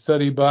kind of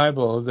study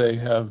Bible they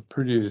have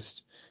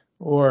produced,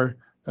 or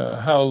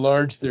how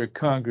large their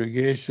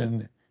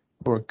congregation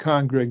or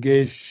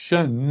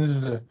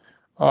congregations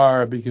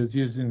are, because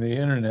using the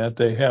internet,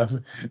 they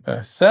have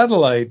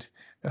satellite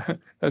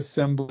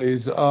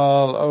assemblies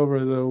all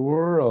over the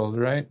world,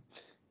 right?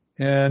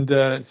 And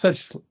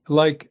such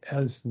like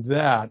as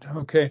that.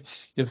 Okay,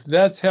 if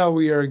that's how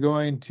we are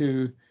going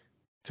to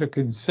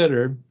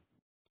consider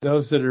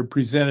those that are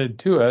presented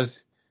to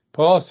us,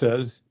 Paul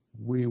says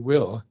we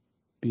will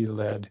be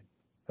led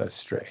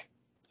astray.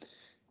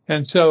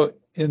 And so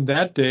in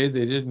that day,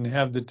 they didn't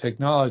have the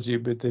technology,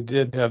 but they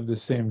did have the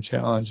same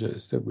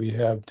challenges that we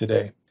have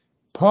today.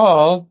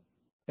 Paul,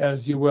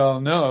 as you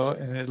well know,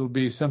 and it'll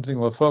be something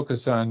we'll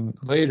focus on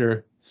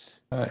later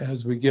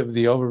as we give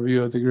the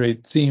overview of the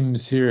great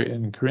themes here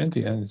in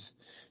Corinthians,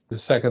 the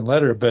second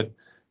letter, but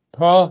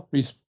Paul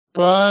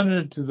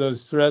responded to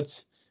those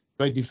threats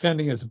by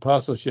defending his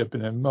apostleship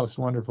in a most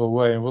wonderful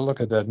way, and we'll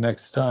look at that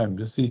next time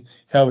to see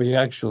how he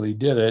actually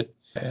did it.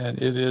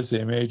 And it is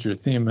a major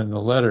theme in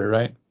the letter,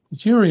 right?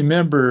 But you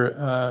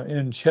remember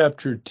in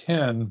chapter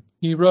 10,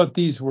 he wrote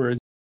these words,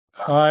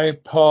 I,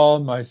 Paul,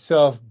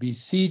 myself,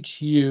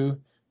 beseech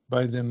you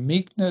by the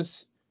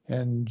meekness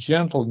and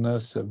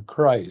gentleness of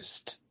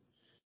Christ,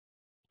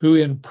 who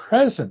in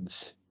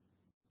presence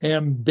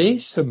am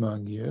base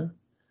among you,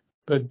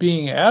 but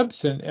being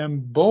absent am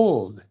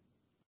bold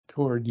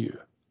toward you.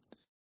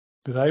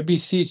 But I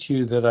beseech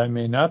you that I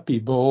may not be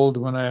bold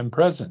when I am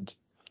present,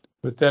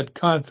 with that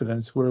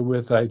confidence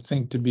wherewith I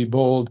think to be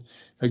bold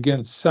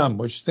against some,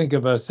 which think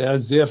of us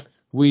as if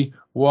we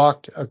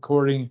walked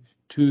according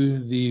to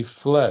the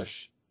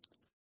flesh.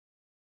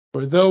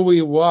 For though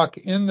we walk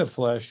in the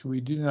flesh, we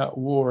do not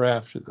war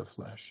after the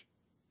flesh.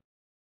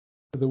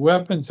 For the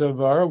weapons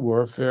of our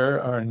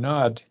warfare are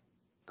not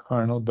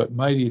carnal, but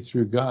mighty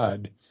through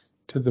God,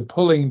 to the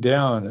pulling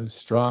down of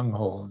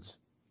strongholds,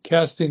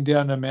 casting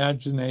down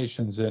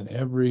imaginations and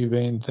every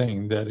vain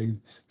thing that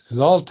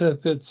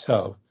exalteth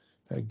itself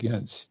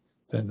against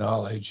the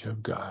knowledge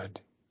of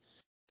God,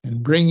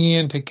 and bringing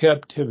into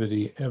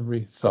captivity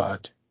every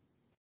thought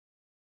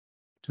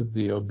to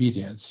the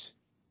obedience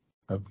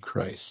of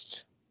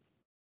Christ.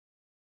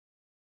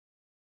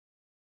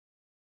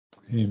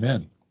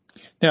 Amen.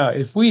 Now,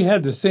 if we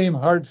had the same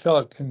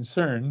heartfelt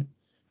concern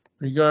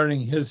regarding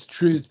his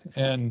truth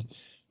and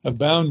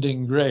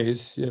abounding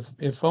grace,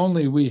 if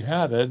only we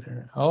had it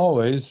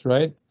always,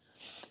 right,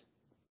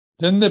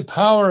 then the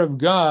power of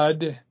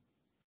God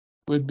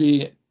would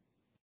be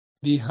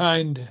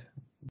behind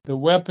the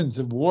weapons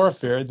of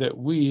warfare that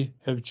we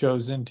have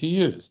chosen to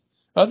use.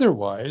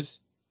 Otherwise,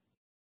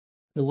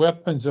 the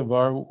weapons of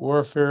our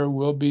warfare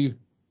will be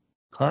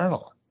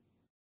carnal,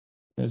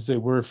 as they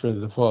were for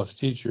the false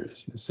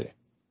teachers, you see.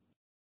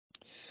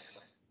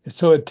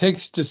 So it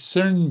takes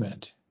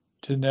discernment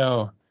to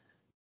know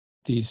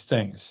these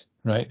things,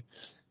 right?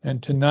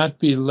 And to not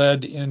be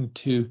led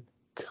into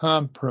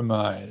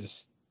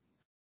compromise,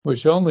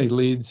 which only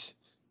leads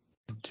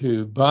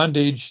to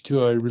bondage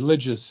to a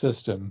religious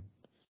system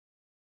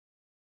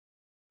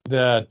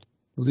that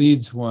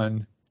leads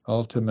one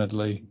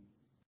ultimately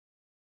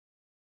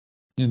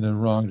in the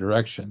wrong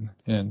direction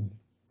and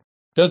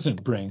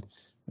doesn't bring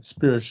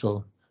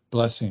spiritual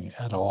blessing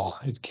at all.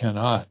 It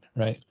cannot,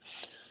 right?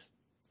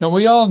 Now,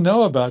 we all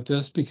know about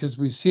this because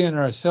we see in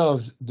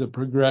ourselves the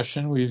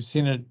progression. We've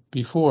seen it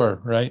before,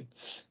 right?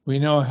 We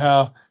know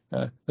how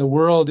the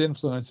world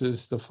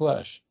influences the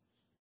flesh.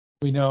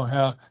 We know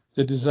how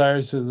the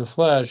desires of the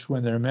flesh,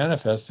 when they're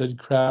manifested,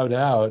 crowd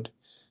out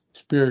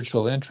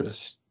spiritual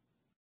interests,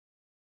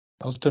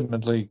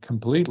 ultimately,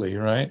 completely,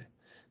 right?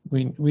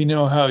 We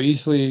know how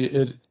easily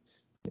it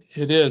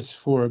is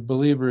for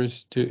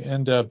believers to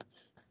end up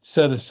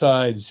set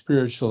aside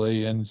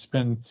spiritually and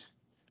spend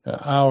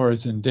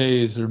hours and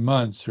days or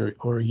months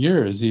or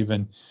years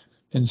even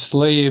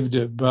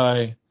enslaved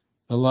by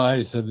the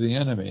lies of the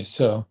enemy.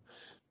 So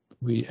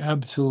we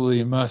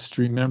absolutely must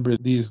remember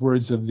these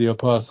words of the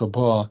Apostle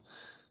Paul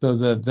so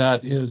that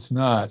that is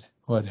not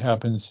what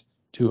happens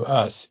to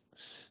us.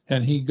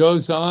 And he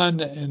goes on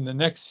in the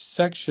next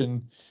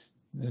section,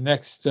 the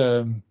next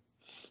thing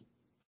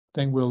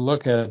we'll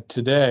look at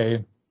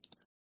today.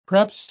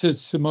 Perhaps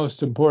it's the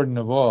most important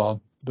of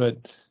all,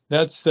 but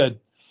that's that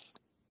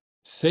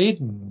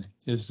Satan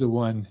is the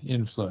one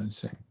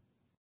influencing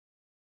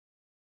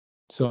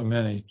so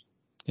many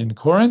in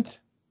Corinth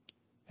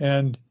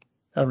and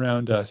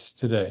around us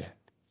today.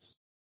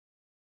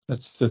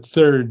 That's the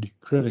third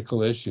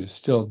critical issue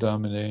still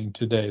dominating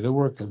today, the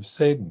work of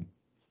Satan.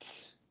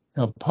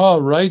 Now,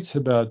 Paul writes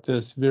about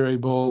this very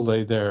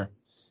boldly there.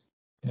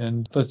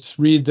 And let's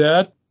read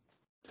that.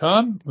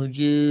 Tom, would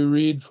you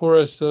read for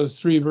us those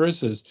three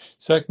verses?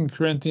 2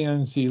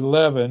 Corinthians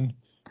 11,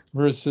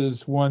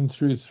 verses 1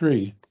 through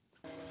 3.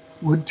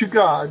 Would to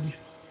God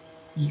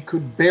ye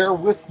could bear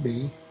with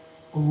me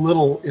a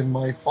little in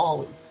my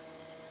folly.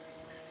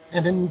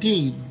 And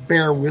indeed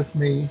bear with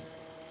me,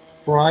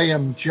 for I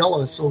am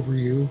jealous over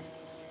you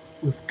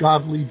with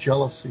godly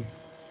jealousy.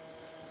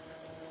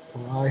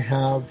 For I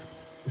have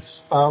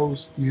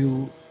espoused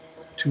you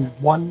to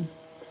one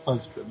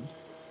husband,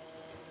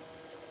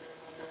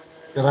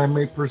 that I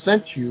may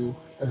present you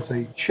as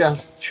a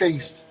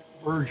chaste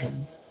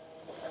virgin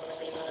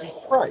to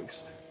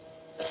Christ.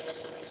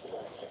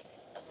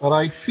 But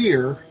I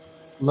fear,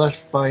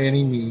 lest by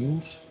any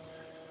means,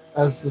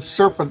 as the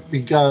serpent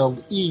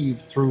beguiled Eve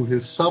through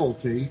his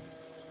subtlety,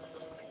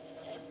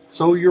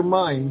 so your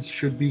minds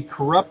should be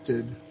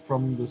corrupted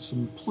from the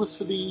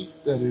simplicity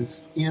that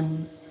is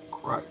in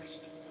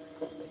Christ.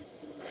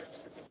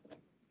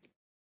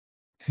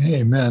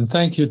 Amen.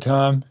 Thank you,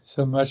 Tom,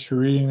 so much for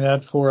reading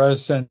that for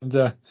us.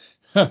 And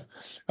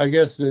I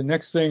guess the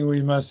next thing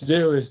we must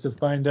do is to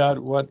find out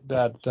what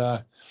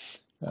that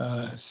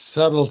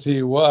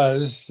subtlety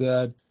was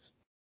that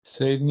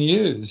Satan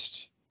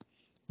used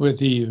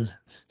with Eve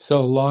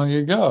so long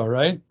ago,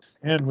 right?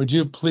 And would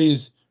you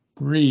please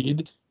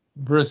read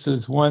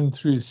verses 1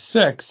 through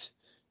 6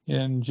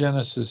 in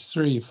Genesis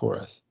 3 for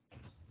us?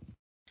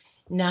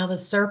 Now the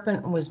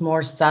serpent was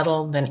more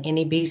subtle than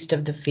any beast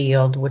of the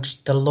field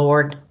which the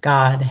Lord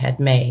God had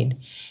made.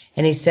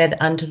 And he said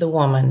unto the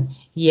woman,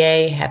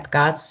 Yea, hath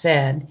God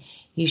said,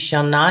 Ye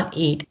shall not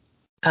eat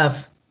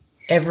of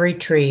every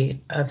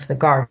tree of the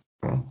garden.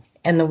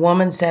 And the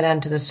woman said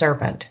unto the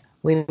serpent,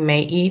 We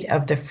may eat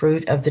of the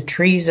fruit of the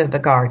trees of the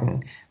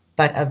garden,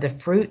 but of the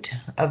fruit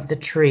of the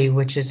tree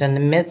which is in the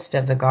midst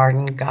of the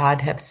garden,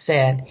 God hath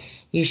said,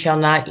 Ye shall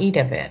not eat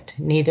of it,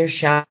 neither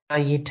shall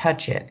ye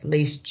touch it,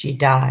 lest ye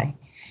die.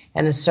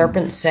 And the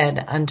serpent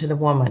said unto the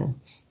woman,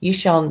 Ye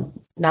shall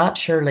not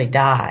surely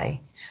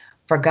die,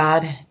 for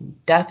God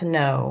doth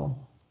know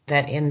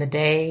that in the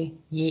day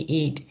ye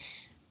eat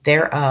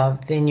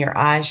thereof, then your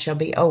eyes shall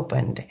be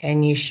opened,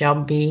 and ye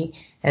shall be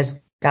as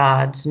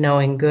gods,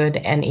 knowing good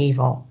and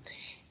evil.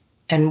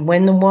 And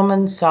when the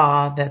woman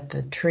saw that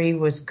the tree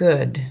was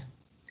good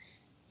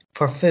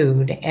for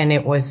food, and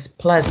it was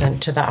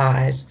pleasant to the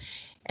eyes,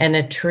 and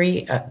a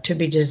tree to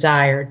be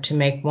desired to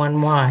make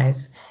one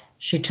wise,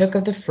 she took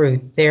of the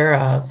fruit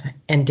thereof,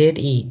 and did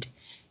eat,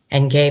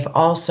 and gave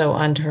also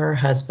unto her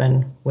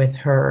husband with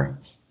her,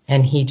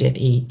 and he did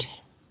eat.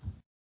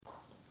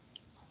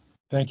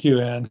 Thank you,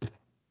 Anne.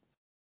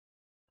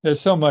 There's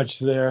so much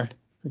there.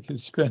 We could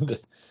spend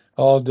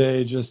all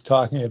day just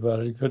talking about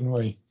it, couldn't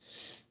we?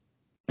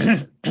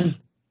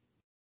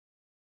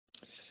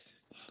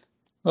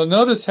 Well,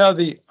 notice how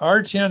the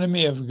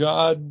archenemy of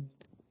God's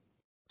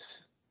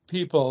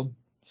people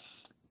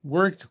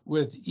worked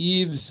with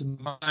Eve's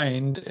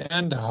mind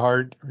and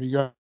heart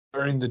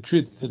regarding the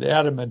truth that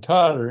Adam had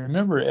taught her.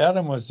 Remember,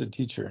 Adam was the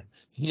teacher.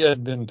 He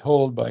had been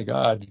told by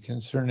God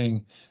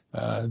concerning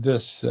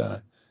this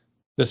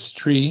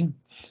tree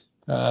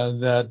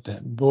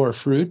that bore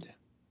fruit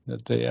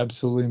that they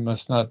absolutely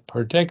must not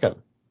partake of,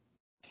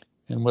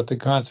 and what the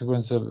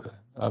consequence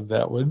of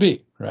that would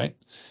be, right?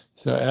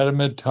 So Adam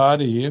had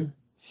taught Eve,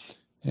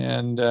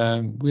 and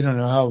we don't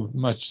know how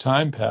much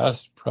time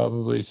passed,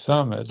 probably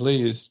some at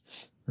least,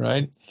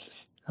 right?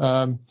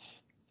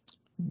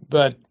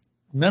 But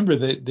remember,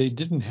 they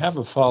didn't have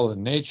a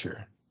fallen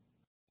nature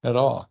at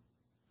all.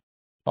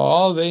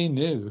 All they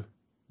knew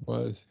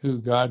was who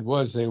God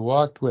was. They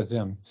walked with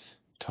him,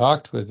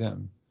 talked with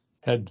him,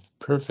 had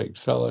perfect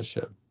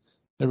fellowship.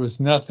 There was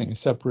nothing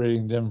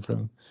separating them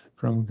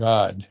from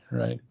God,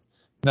 right?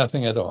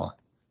 Nothing at all.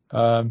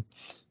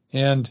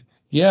 And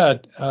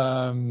yet,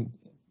 the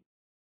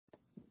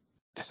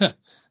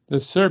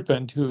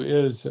serpent, who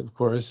is, of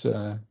course,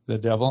 the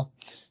devil,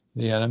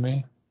 the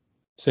enemy,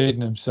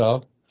 Satan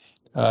himself,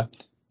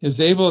 is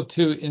able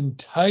to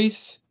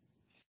entice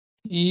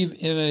Eve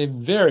in a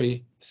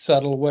very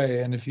subtle way.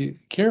 And if you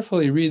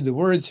carefully read the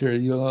words here,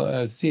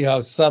 you'll see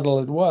how subtle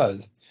it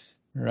was,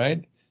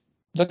 right?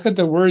 Look at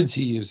the words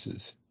he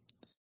uses.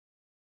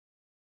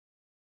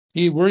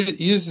 He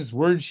uses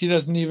words she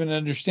doesn't even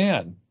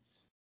understand.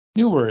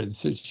 New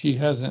words that she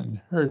hasn't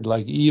heard,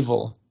 like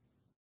evil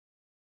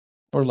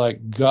or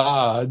like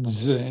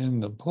gods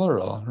in the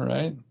plural,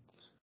 right?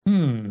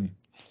 And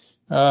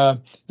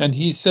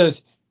he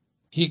says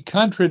he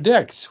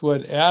contradicts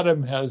what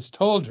Adam has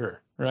told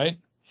her, right?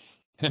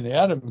 And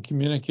Adam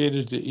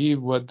communicated to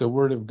Eve what the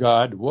word of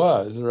God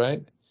was,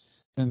 right?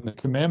 And the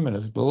commandment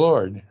of the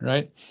Lord,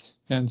 right?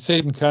 And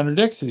Satan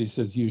contradicts it. He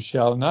says, You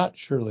shall not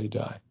surely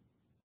die.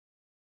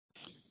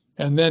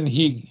 And then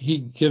he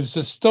gives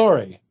a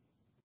story,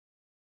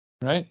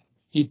 right?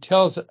 He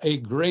tells a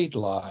great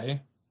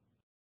lie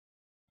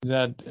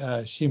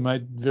that she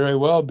might very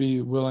well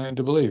be willing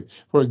to believe.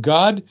 For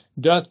God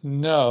doth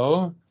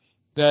know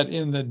that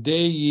in the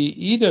day ye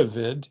eat of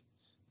it,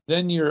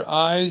 then your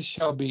eyes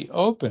shall be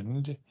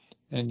opened,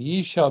 and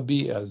ye shall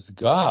be as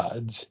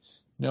gods,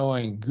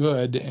 knowing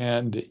good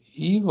and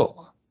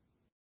evil.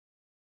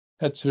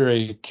 That's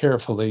very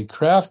carefully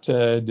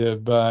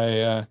crafted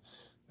by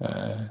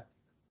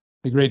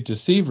the great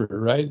deceiver,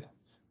 right?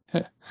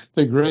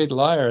 The great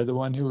liar, the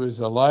one who was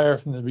a liar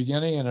from the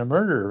beginning and a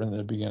murderer from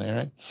the beginning,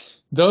 right?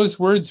 Those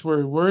words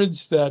were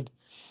words that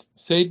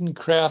Satan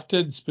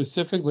crafted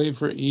specifically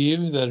for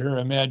Eve, that her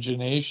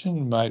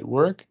imagination might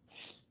work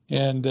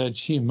and that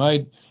she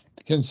might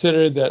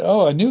consider that,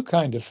 oh, a new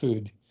kind of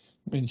food.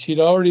 I mean, she'd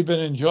already been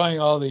enjoying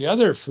all the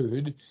other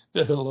food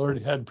that the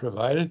Lord had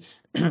provided,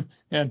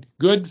 and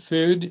good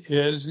food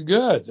is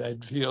good.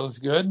 It feels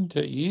good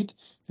to eat.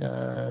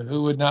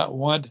 Who would not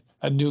want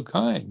a new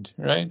kind,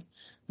 right?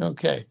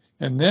 Okay.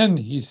 And then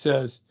he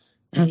says,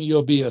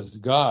 you'll be as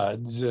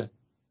gods.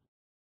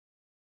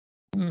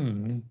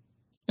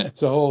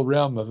 It's a whole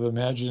realm of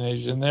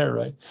imagination there,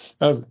 right?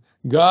 Of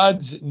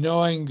gods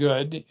knowing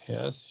good.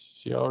 Yes,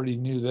 she already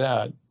knew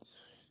that.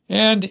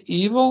 And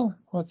evil?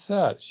 What's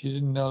that? She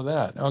didn't know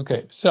that.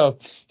 Okay, so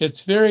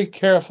it's very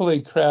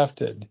carefully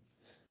crafted.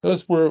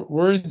 Those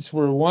words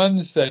were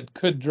ones that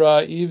could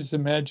draw Eve's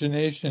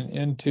imagination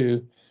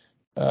into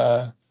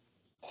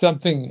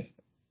something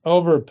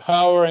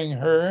overpowering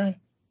her,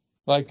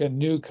 like a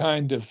new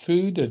kind of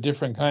food, a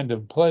different kind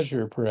of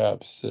pleasure,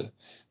 perhaps,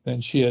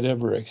 than she had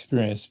ever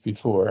experienced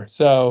before.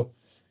 So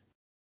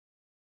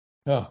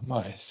Oh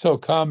my, so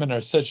common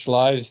are such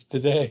lies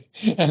today.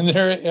 And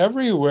they're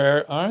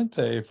everywhere, aren't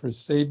they? For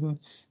Satan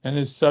and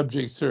his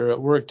subjects are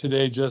at work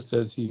today just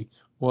as he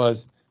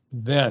was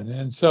then.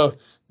 And so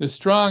the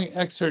strong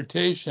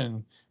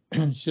exhortation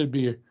should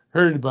be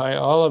heard by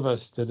all of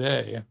us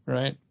today,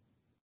 right?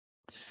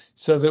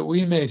 So that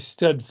we may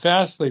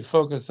steadfastly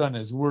focus on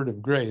his word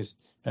of grace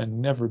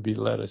and never be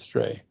led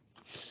astray.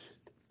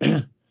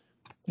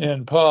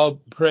 And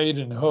Paul prayed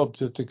and hoped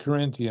that the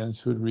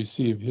Corinthians would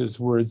receive his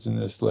words in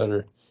this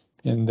letter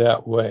in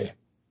that way.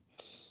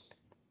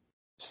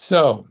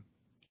 So,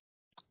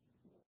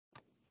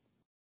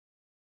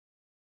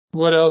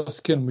 what else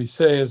can we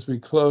say as we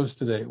close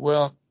today?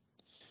 Well,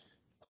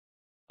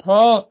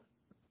 Paul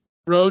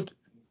wrote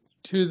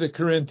to the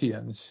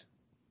Corinthians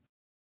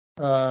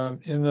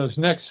in those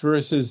next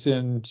verses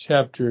in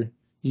chapter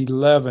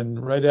 11,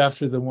 right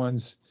after the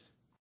ones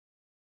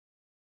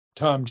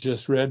Tom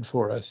just read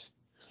for us.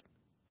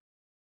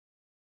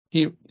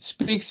 He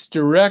speaks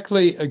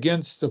directly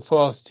against the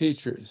false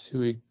teachers,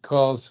 who he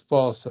calls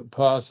false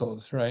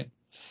apostles, right?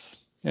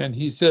 And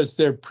he says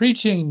they're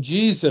preaching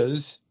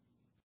Jesus.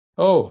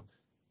 Oh,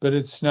 but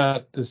it's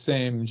not the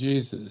same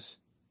Jesus.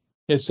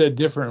 It's a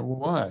different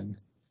one.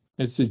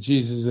 It's the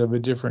Jesus of a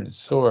different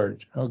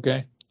sort,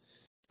 okay?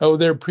 Oh,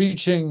 they're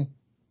preaching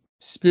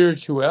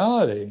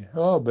spirituality.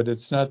 Oh, but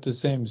it's not the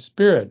same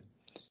spirit.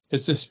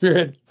 It's a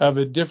spirit of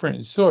a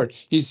different sort.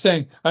 He's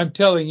saying, I'm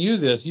telling you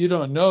this. You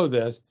don't know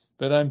this,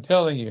 but I'm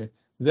telling you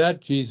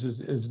that Jesus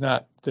is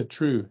not the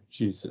true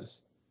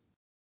Jesus.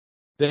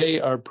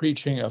 They are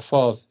preaching a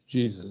false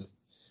Jesus.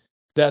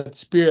 That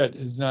spirit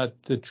is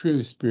not the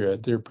true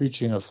spirit. They're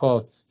preaching a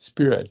false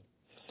spirit.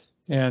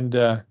 And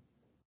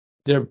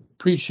they're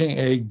preaching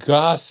a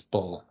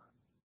gospel,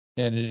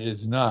 and it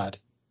is not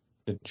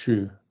the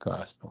true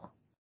gospel.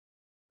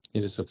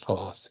 It is a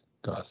false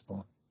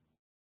gospel.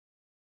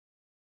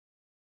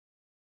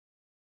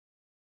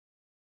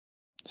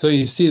 So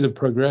you see the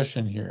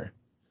progression here.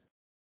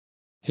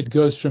 It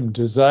goes from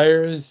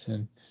desires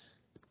and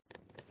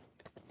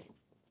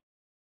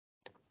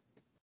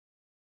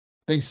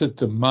things that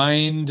the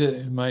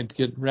mind might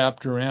get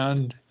wrapped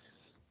around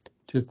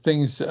to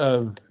things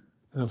of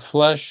the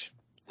flesh,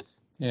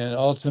 and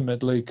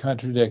ultimately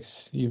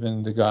contradicts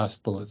even the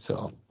gospel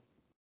itself.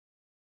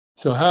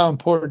 So how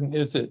important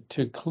is it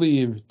to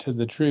cleave to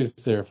the truth,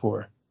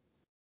 therefore?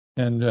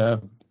 And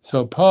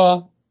so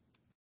Paul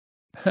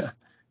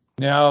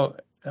now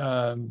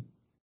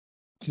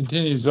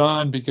continues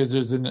on, because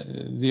there's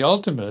the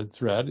ultimate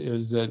threat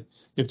is that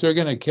if they're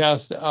going to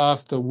cast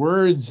off the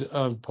words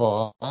of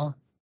Paul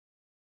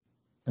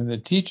and the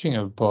teaching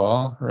of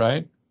Paul,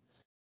 right,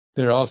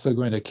 they're also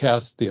going to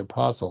cast the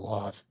apostle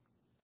off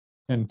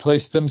and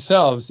place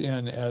themselves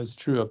in as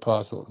true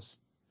apostles.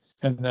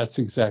 And that's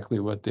exactly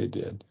what they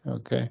did,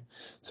 okay?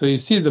 So you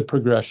see the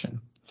progression.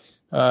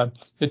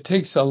 It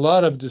takes a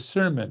lot of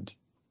discernment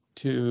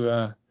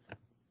to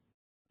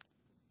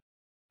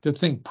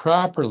think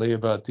properly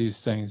about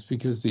these things,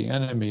 because the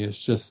enemy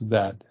is just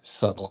that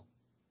subtle.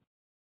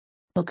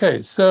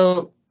 Okay,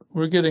 so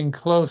we're getting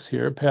close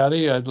here.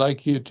 Patty, I'd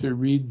like you to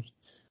read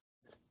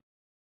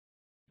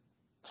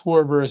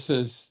 4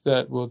 verses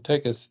that will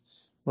take us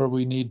where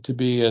we need to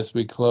be as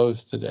we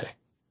close today.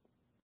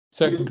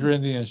 2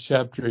 Corinthians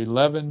chapter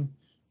 11,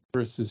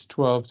 verses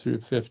 12 through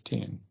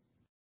 15.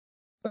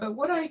 But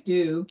what I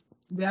do,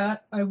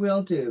 that I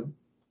will do,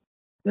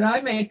 that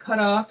I may cut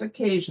off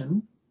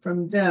occasion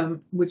from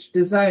them which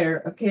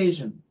desire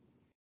occasion,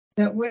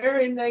 that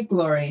wherein they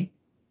glory,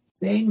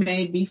 they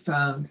may be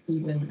found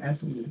even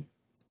as we.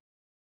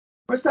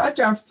 For such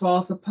are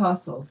false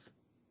apostles,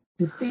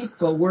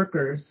 deceitful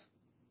workers,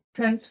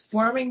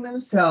 transforming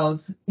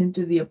themselves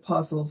into the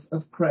apostles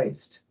of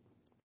Christ.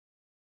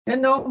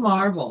 And no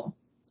marvel,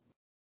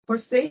 for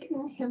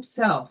Satan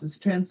himself is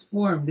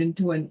transformed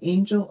into an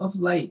angel of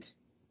light.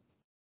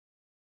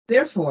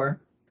 Therefore,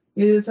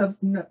 it is of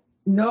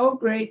no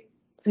great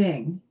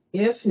thing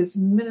if his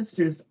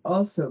ministers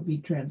also be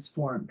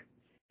transformed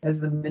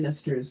as the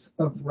ministers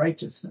of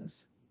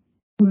righteousness,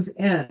 whose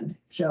end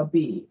shall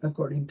be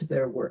according to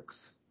their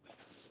works.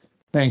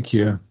 Thank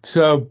you.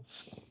 So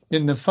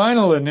in the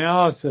final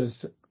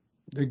analysis,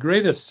 the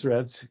greatest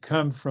threats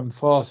come from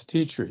false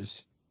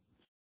teachers.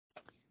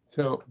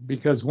 So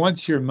because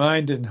once your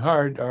mind and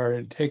heart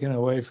are taken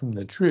away from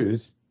the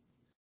truth,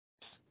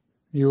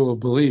 you will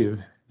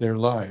believe their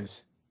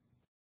lies.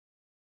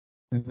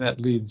 And that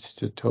leads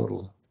to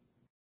total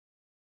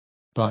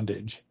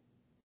bondage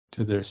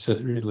to their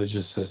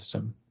religious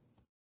system.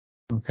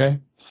 Okay?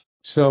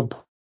 So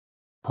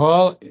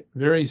Paul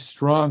very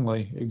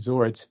strongly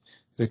exhorts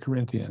the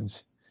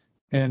Corinthians,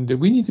 and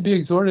we need to be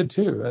exhorted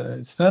too.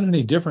 It's not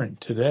any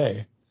different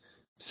today.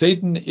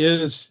 Satan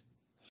is,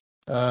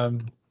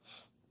 and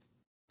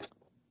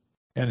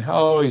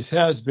always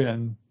has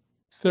been,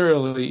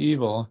 thoroughly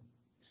evil.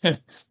 The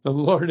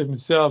Lord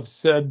himself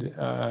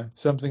said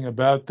something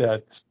about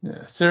that.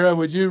 Sarah,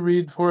 would you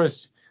read for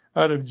us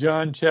out of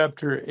John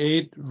chapter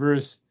 8,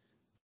 verse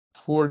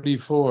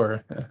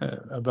 44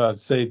 about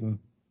Satan?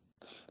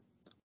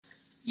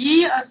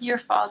 Ye of your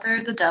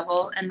father the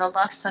devil, and the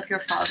lusts of your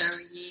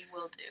father ye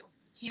will do.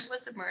 He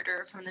was a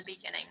murderer from the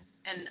beginning,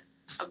 and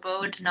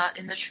abode not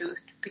in the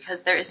truth,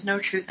 because there is no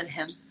truth in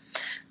him.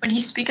 When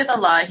he speaketh a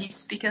lie, he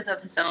speaketh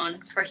of his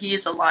own, for he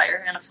is a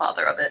liar and a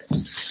father of it.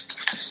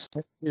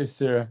 Yes,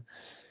 Sarah.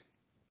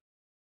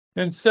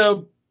 And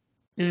so,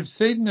 if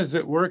Satan is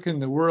at work in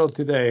the world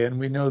today, and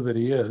we know that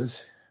he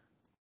is,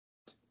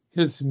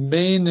 his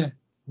main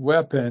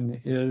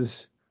weapon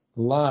is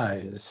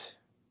lies.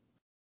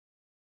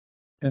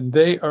 And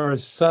they are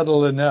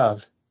subtle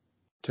enough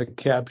to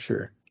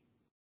capture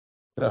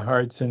the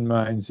hearts and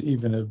minds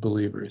even of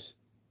believers.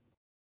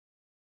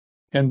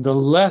 And the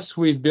less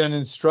we've been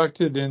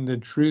instructed in the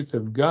truth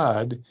of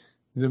God,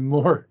 the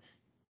more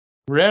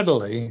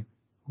readily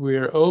we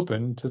are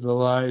open to the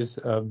lies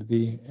of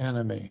the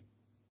enemy.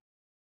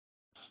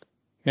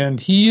 And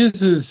he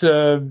uses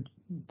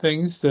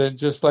things that,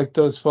 just like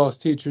those false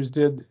teachers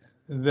did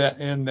that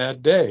in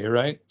that day,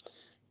 right?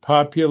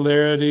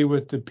 Popularity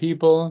with the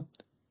people,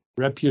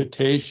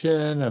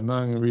 reputation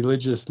among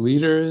religious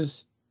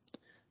leaders,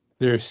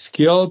 their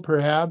skill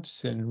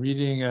perhaps in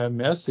reading a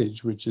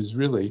message which is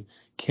really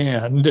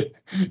canned.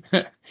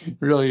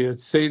 Really,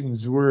 it's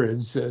Satan's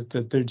words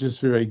that they're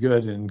just very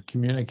good in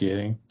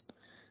communicating.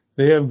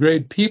 They have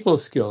great people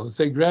skills.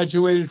 They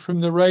graduated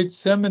from the right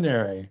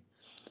seminary.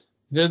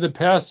 They're the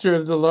pastor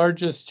of the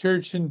largest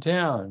church in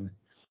town.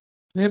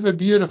 They have a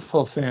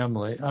beautiful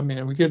family. I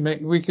mean, we could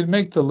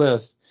make the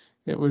list.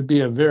 It would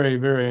be a very,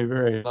 very,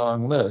 very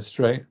long list,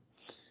 right?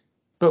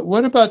 But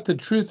what about the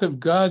truth of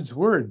God's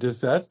word?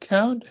 Does that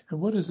count? And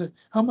what is it?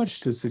 How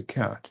much does it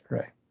count,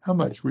 right? How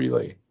much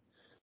really?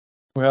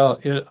 Well,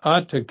 it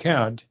ought to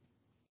count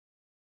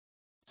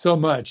so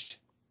much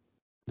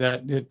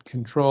that it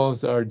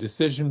controls our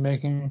decision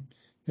making,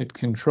 it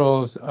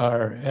controls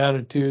our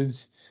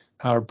attitudes,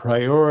 our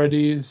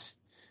priorities,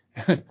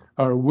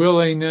 our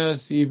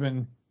willingness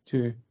even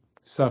to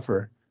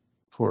suffer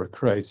for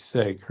Christ's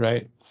sake,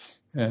 right?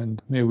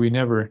 And may we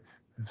never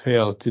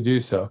fail to do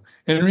so.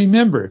 And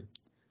remember,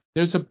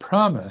 there's a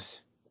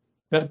promise.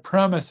 That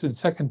promise in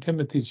 2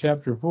 Timothy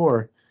chapter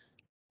 4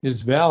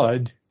 is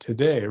valid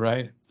today,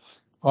 right?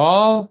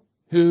 All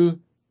who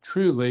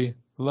truly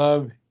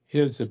love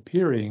his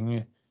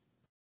appearing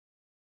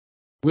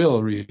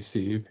will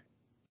receive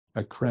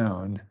a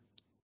crown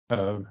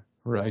of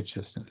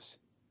righteousness.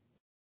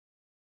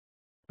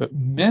 But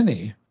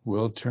many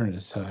will turn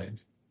aside.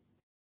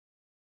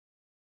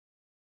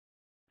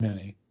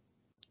 Many.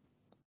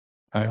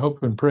 I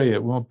hope and pray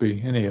it won't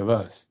be any of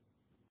us.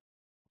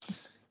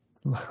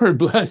 Lord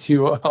bless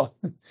you all.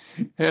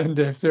 And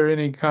if there are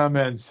any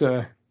comments,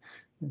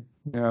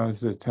 now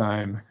is the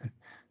time.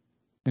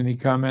 Any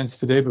comments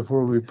today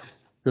before we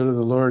go to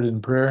the Lord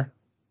in prayer?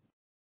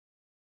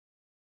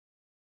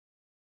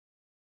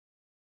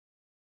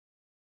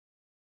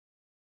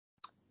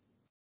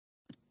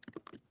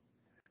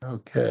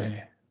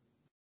 Okay.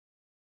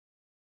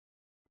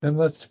 Then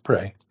let's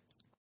pray.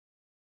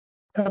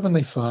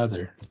 Heavenly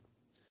Father,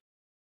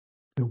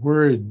 the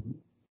word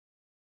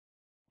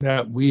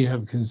that we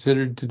have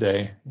considered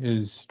today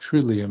is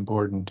truly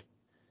important.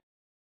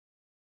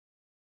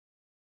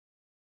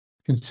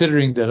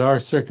 Considering that our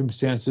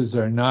circumstances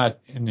are not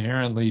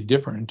inherently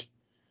different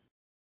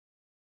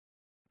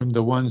from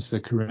the ones the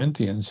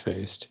Corinthians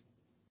faced.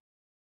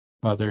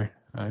 Father,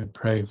 I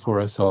pray for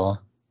us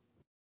all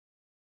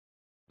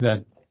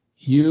that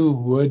you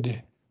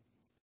would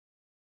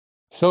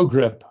so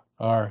grip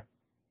our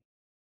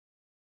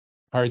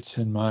hearts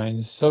and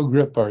minds, so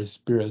grip our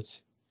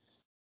spirits,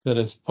 that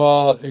as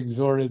Paul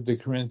exhorted the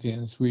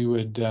Corinthians, we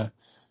would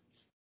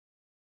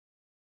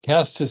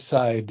cast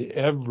aside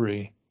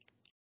every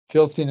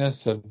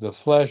filthiness of the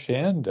flesh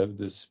and of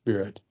the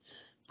spirit,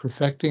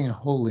 perfecting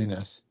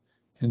holiness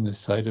in the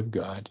sight of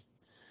God.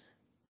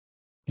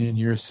 In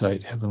your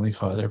sight, Heavenly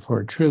Father,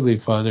 for truly,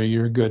 Father,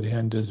 your good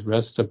hand does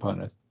rest upon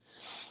us.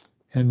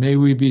 And may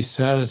we be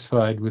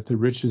satisfied with the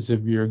riches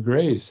of your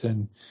grace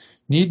and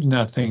need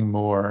nothing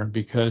more,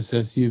 because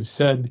as you've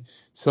said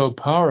so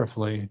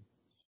powerfully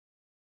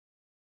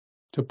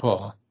to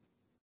Paul,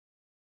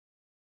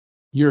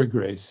 your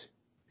grace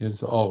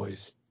is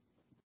always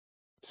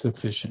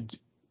sufficient.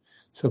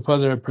 So,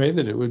 Father, I pray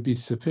that it would be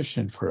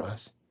sufficient for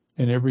us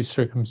in every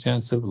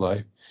circumstance of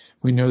life.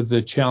 We know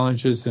the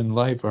challenges in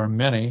life are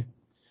many,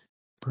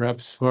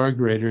 perhaps far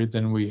greater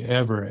than we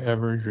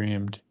ever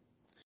dreamed.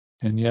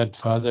 And yet,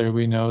 Father,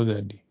 we know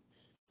that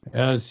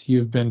as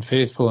you've been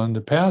faithful in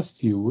the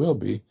past, you will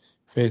be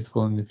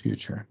faithful in the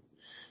future.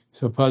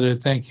 So, Father,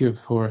 thank you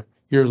for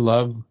your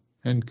love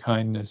and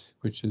kindness,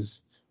 which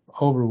is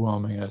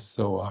overwhelming us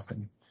so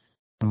often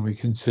when we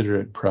consider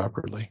it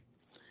properly.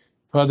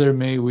 Father,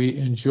 may we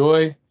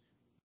enjoy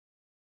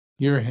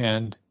your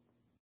hand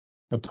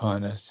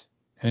upon us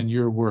and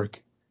your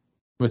work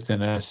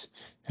within us,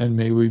 and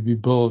may we be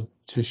bold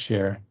to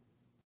share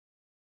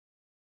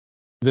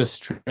this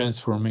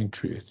transforming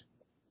truth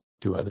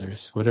to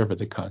others, whatever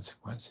the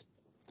consequence.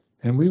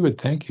 And we would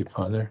thank you,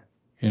 Father,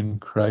 in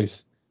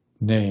Christ's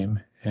name,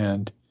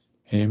 and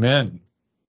amen.